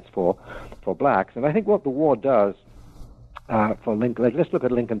political rights for blacks. And I think what the war does for Lincoln, let's look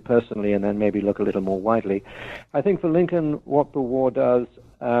at Lincoln personally and then maybe look a little more widely. I think for Lincoln, what the war does,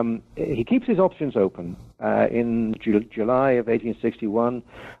 he keeps his options open. In July of 1861,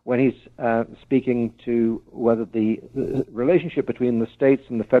 when he's speaking to whether the relationship between the states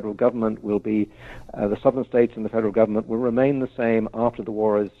and the federal government will be, the southern states and the federal government will remain the same after the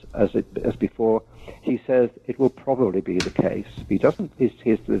war as before, he says it will probably be the case. He doesn't.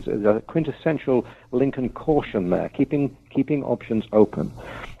 There's a quintessential Lincoln caution there, keeping options open.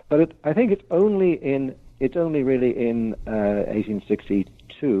 But I think it's only really in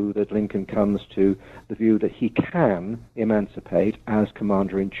 1862 that Lincoln comes to the view that he can emancipate as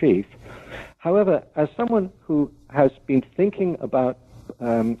commander-in-chief. However, as someone who has been thinking about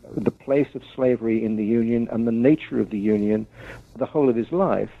the place of slavery in the Union and the nature of the Union the whole of his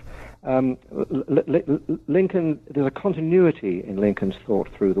life, Lincoln, there's a continuity in Lincoln's thought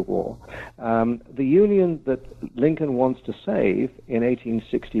through the war. The Union that Lincoln wants to save in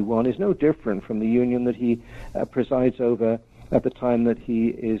 1861 is no different from the Union that he presides over at the time that he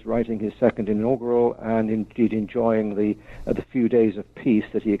is writing his second inaugural and indeed enjoying the few days of peace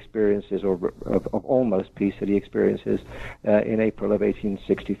that he experiences, or of almost peace that he experiences in April of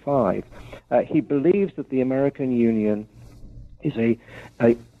 1865. He believes that the American Union is a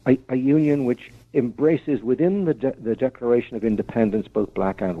union which embraces within the Declaration of Independence both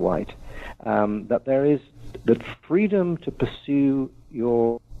black and white, that there is that freedom to pursue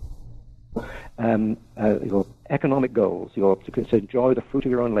your economic goals, to enjoy the fruit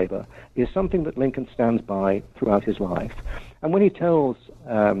of your own labor, is something that Lincoln stands by throughout his life. And when he tells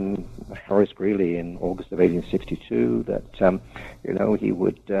Horace Greeley in August of 1862 that he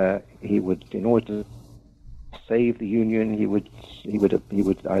would in order to save the Union, he would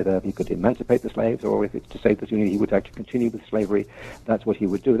either he could emancipate the slaves, or if it's to save the Union, he would actually continue with slavery. That's what he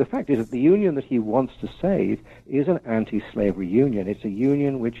would do. The fact is that the Union that he wants to save is an anti-slavery Union. It's a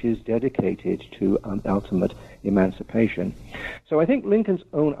Union which is dedicated to ultimate emancipation. So I think Lincoln's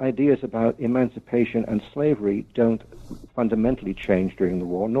own ideas about emancipation and slavery don't fundamentally change during the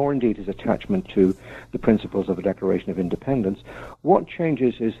war, nor indeed his attachment to the principles of the Declaration of Independence. What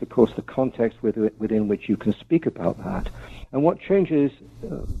changes is, of course, the context within which you can speak about that. And what changes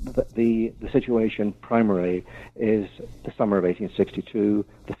the situation primarily is the summer of 1862,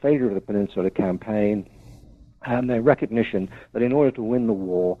 the failure of the Peninsula Campaign, and their recognition that in order to win the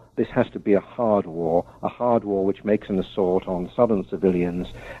war, this has to be a hard war which makes an assault on Southern civilians,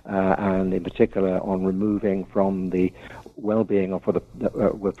 and in particular on removing from the well-being, or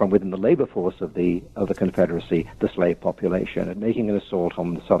from within the labor force of the Confederacy, the slave population, and making an assault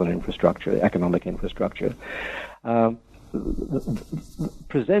on the Southern infrastructure, the economic infrastructure.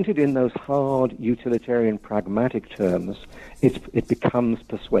 Presented in those hard, utilitarian, pragmatic terms, it becomes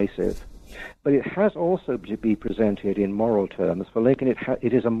persuasive. But it has also to be presented in moral terms. For Lincoln,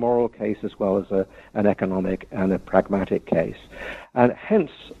 it is a moral case as well as an economic and a pragmatic case. And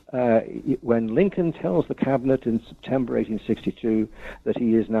hence, when Lincoln tells the cabinet in September 1862 that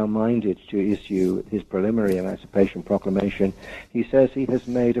he is now minded to issue his preliminary Emancipation Proclamation, he says he has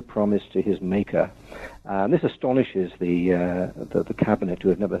made a promise to his Maker. This astonishes the cabinet, who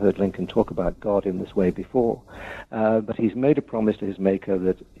have never heard Lincoln talk about God in this way before. But he's made a promise to his Maker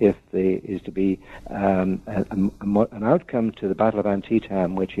that if there is to be an outcome to the Battle of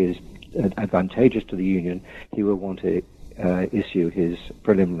Antietam, which is advantageous to the Union, he will want to issue his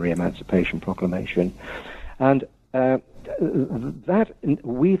preliminary Emancipation Proclamation. And that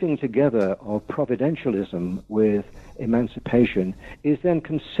weaving together of providentialism with emancipation is then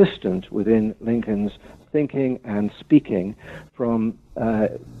consistent within Lincoln's thinking and speaking from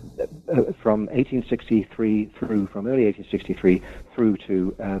 1863 from early 1863 through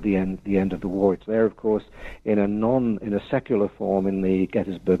to the end of the war. It's there, of course, in a secular form in the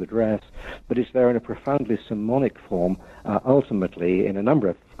Gettysburg Address, but it's there in a profoundly sermonic form, ultimately in a number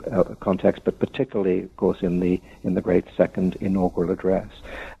of contexts, but particularly, of course, in the great second inaugural address.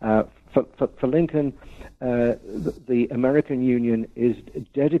 For Lincoln, the American Union is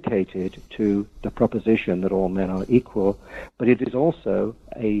dedicated to the proposition that all men are equal, but it is also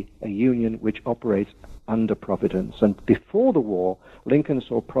a union which operates under Providence. And before the war, Lincoln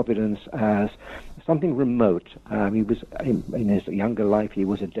saw Providence as something remote. He was in his younger life. He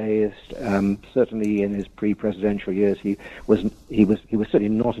was a deist. Certainly, in his pre-presidential years, he was certainly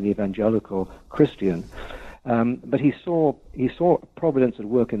not an evangelical Christian. But he saw Providence at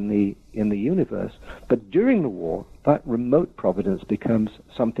work in the universe. But during the war, that remote Providence becomes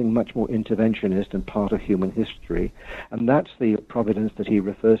something much more interventionist and part of human history, and that's the Providence that he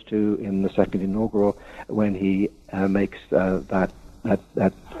refers to in the second inaugural when he makes that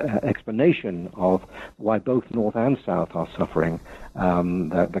explanation of why both North and South are suffering,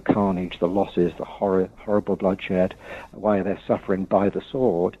 the carnage, the losses, the horrible bloodshed, why they're suffering by the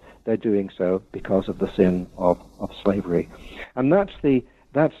sword. They're doing so because of the sin of slavery. And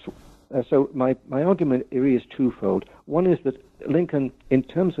so my argument really is twofold. One is that Lincoln, in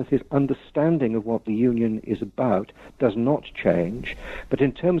terms of his understanding of what the Union is about, does not change, but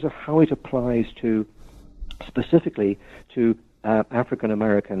in terms of how it applies specifically to African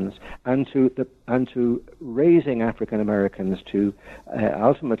Americans and to raising African Americans to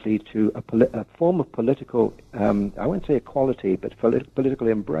ultimately to a form of political, I won't say equality, but political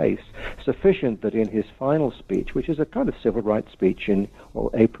embrace, sufficient that in his final speech, which is a kind of civil rights speech in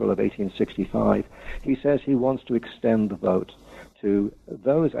April of 1865, he says he wants to extend the vote to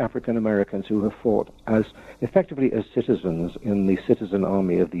those African Americans who have fought as effectively as citizens in the citizen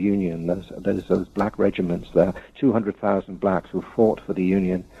army of the Union. Those black regiments there, 200,000 blacks who fought for the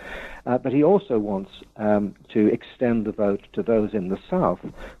Union. But he also wants to extend the vote to those in the South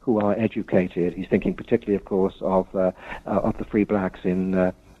who are educated. He's thinking particularly, of course, of the free blacks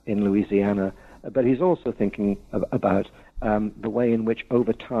in Louisiana. But he's also thinking about the way in which,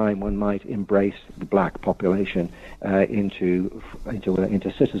 over time, one might embrace the black population into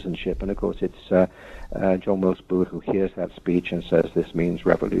citizenship. And of course, it's John Wilkes Booth who hears that speech and says, "This means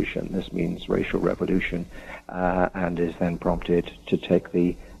revolution. This means racial revolution," and is then prompted to take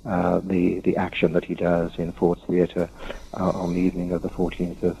the action that he does in Ford's Theatre on the evening of the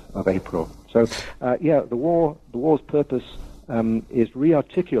 14th of April. So, the war's purpose is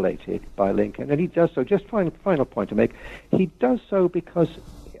re-articulated by Lincoln, and he does so. Just final point to make: he does so because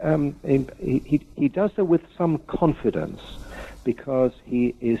he does so with some confidence, because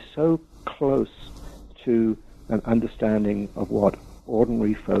he is so close to an understanding of what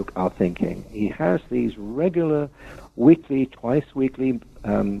ordinary folk are thinking. He has these regular, weekly, twice weekly,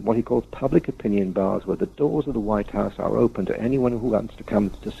 what he calls public opinion bars, where the doors of the White House are open to anyone who wants to come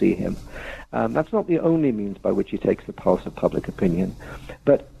to see him. That's not the only means by which he takes the pulse of public opinion,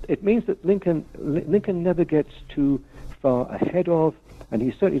 but it means that Lincoln never gets too far ahead of, and he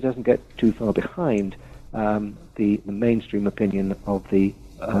certainly doesn't get too far behind the mainstream opinion of the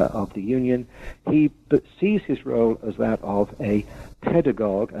Union. He sees his role as that of a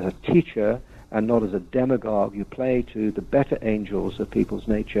pedagogue, as a teacher, and not as a demagogue. You play to the better angels of people's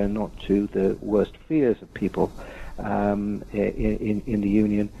nature, not to the worst fears of people in the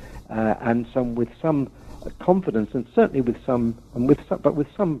Union, and with some confidence, and certainly with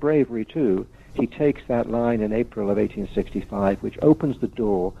some bravery too. He takes that line in April of 1865, which opens the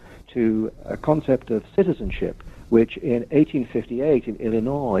door to a concept of citizenship, which in 1858 in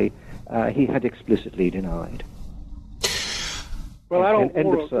Illinois he had explicitly denied. Well, I don't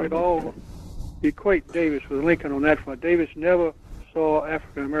want to at all equate Davis with Lincoln on that front. Davis never saw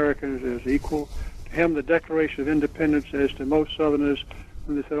African Americans as equal. To him, the Declaration of Independence, as to most Southerners,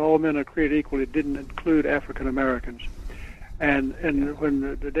 when they said all men are created equal, it didn't include African Americans. And when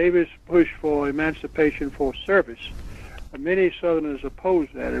the Davis pushed for emancipation for service, many Southerners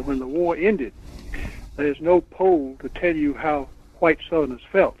opposed that. And when the war ended, there's no poll to tell you how white Southerners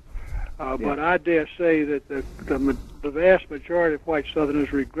felt. But I dare say that the vast majority of white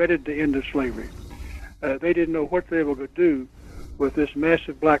Southerners regretted the end of slavery. They didn't know what they were going to do with this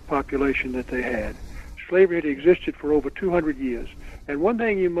massive black population that they had. Slavery had existed for over 200 years. And one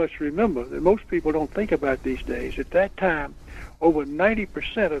thing you must remember that most people don't think about these days, at that time, over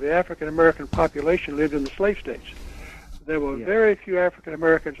 90% of the African American population lived in the slave states. There were very few African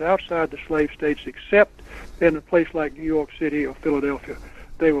Americans outside the slave states, except in a place like New York City or Philadelphia.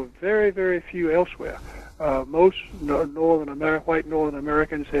 There were very, very few elsewhere. Most white Northern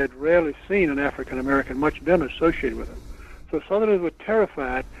Americans had rarely seen an African American, much been associated with them. So Southerners were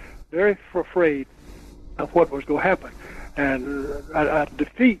terrified, very afraid of what was going to happen. And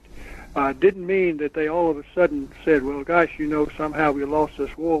defeat didn't mean that they all of a sudden said, well, gosh, somehow we lost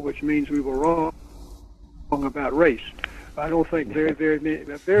this war, which means we were wrong about race. I don't think very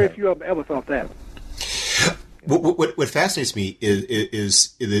few of them ever thought that. What fascinates me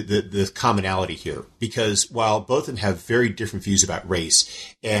is the commonality here, because while both of them have very different views about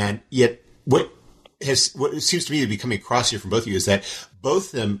race, and yet what seems to me to be coming across here from both of you is that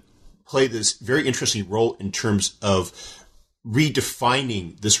both of them play this very interesting role in terms of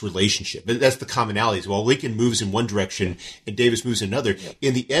redefining this relationship. And that's the commonalities. While Lincoln moves in one direction and Davis moves in another,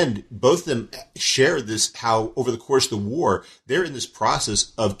 in the end, both of them share this, how over the course of the war, they're in this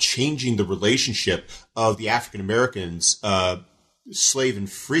process of changing the relationship of the African Americans, slave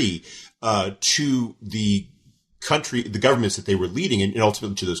and free, to the country, the governments that they were leading, and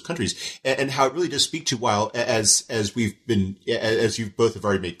ultimately to those countries, and how it really does speak to, while as you both have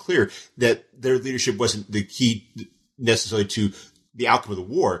already made clear, that their leadership wasn't the key necessarily to the outcome of the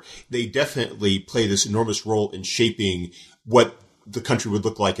war, they definitely play this enormous role in shaping what the country would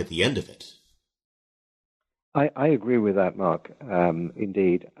look like at the end of it. I agree with that, Mark,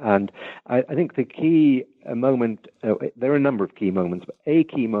 indeed. And I think the key moment, there are a number of key moments, but a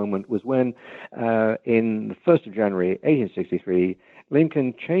key moment was when, in the 1st of January, 1863,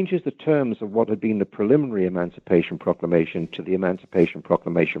 Lincoln changes the terms of what had been the preliminary Emancipation Proclamation to the Emancipation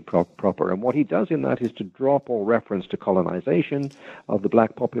Proclamation proper. And what he does in that is to drop all reference to colonization of the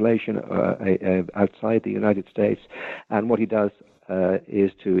black population outside the United States. And what he does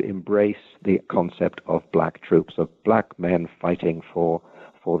is to embrace the concept of black troops, of black men fighting for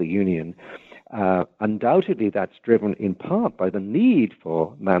the Union. Undoubtedly, that's driven in part by the need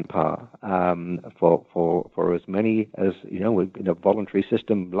for manpower, for as many as, in a voluntary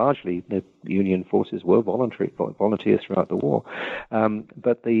system. Largely, the Union forces were volunteers throughout the war.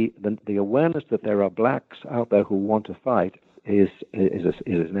 But the awareness that there are blacks out there who want to fight is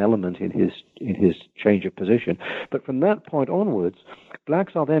an element in his change of position. But from that point onwards,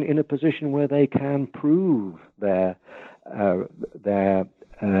 blacks are then in a position where they can prove their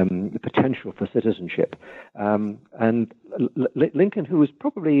potential for citizenship. And Lincoln, who was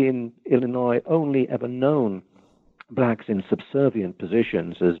probably in Illinois only ever known blacks in subservient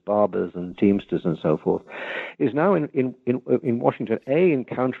positions as barbers and teamsters and so forth, is now in Washington,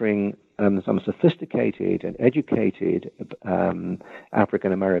 encountering some sophisticated and educated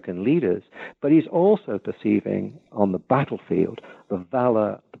African-American leaders, but he's also perceiving on the battlefield the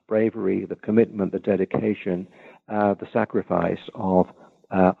valor, the bravery, the commitment, the dedication, the sacrifice of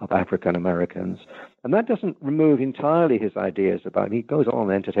African Americans. And that doesn't remove entirely his ideas about, he goes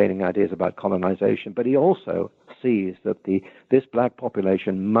on entertaining ideas about colonization, but he also sees that this black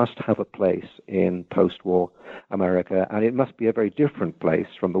population must have a place in post-war America, and it must be a very different place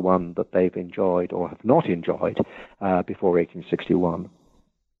from the one that they've enjoyed or have not enjoyed before 1861.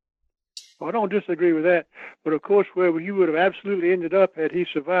 Well, I don't disagree with that, but of course, where you would have absolutely ended up had he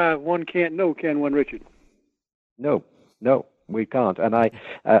survived, one can't know, can one, Richard? No. We can't. And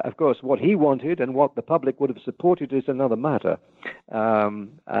of course, what he wanted and what the public would have supported is another matter.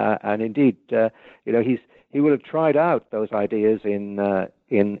 And indeed, he would have tried out those ideas in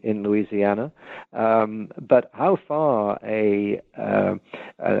Louisiana, but how far an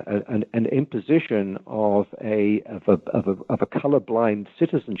imposition of a colorblind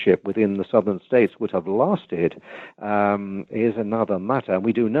citizenship within the southern states would have lasted is another matter.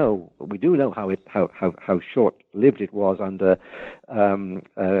 We do know how short-lived it was under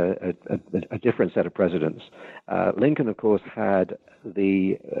a different set of presidents. Lincoln, of course,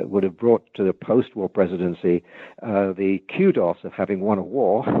 would have brought to the post-war presidency the kudos of having won a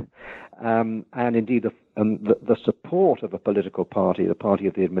war, and indeed the support of a political party, the party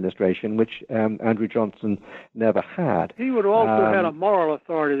of the administration, which Andrew Johnson never had. He would have also had a moral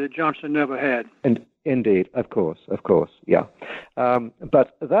authority that Johnson never had. And indeed, of course, yeah.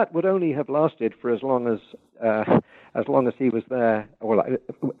 But that would only have lasted for as long as he was there. Well,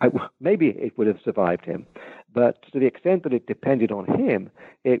 maybe it would have survived him, but to the extent that it depended on him,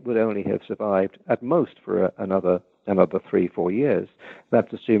 it would only have survived at most for another 3-4 years.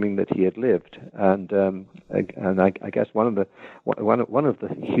 That's assuming that he had lived. And I guess one of the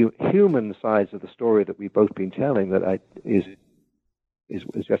human sides of the story that we've both been telling that is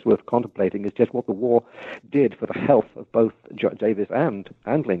just worth contemplating is just what the war did for the health of both Davis and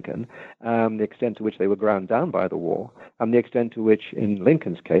Lincoln, the extent to which they were ground down by the war, and the extent to which, in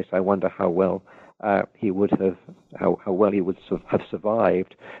Lincoln's case, I wonder how well he would have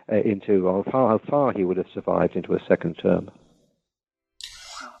survived how far he would have survived into a second term.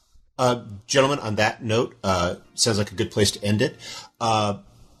 Gentlemen, on that note, sounds like a good place to end it.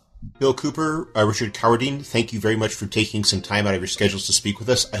 Bill Cooper, Richard Cowardine, thank you very much for taking some time out of your schedules to speak with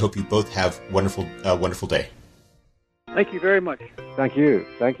us. I hope you both have a wonderful day. Thank you very much. Thank you.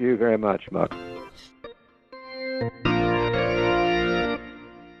 Thank you very much, Mark.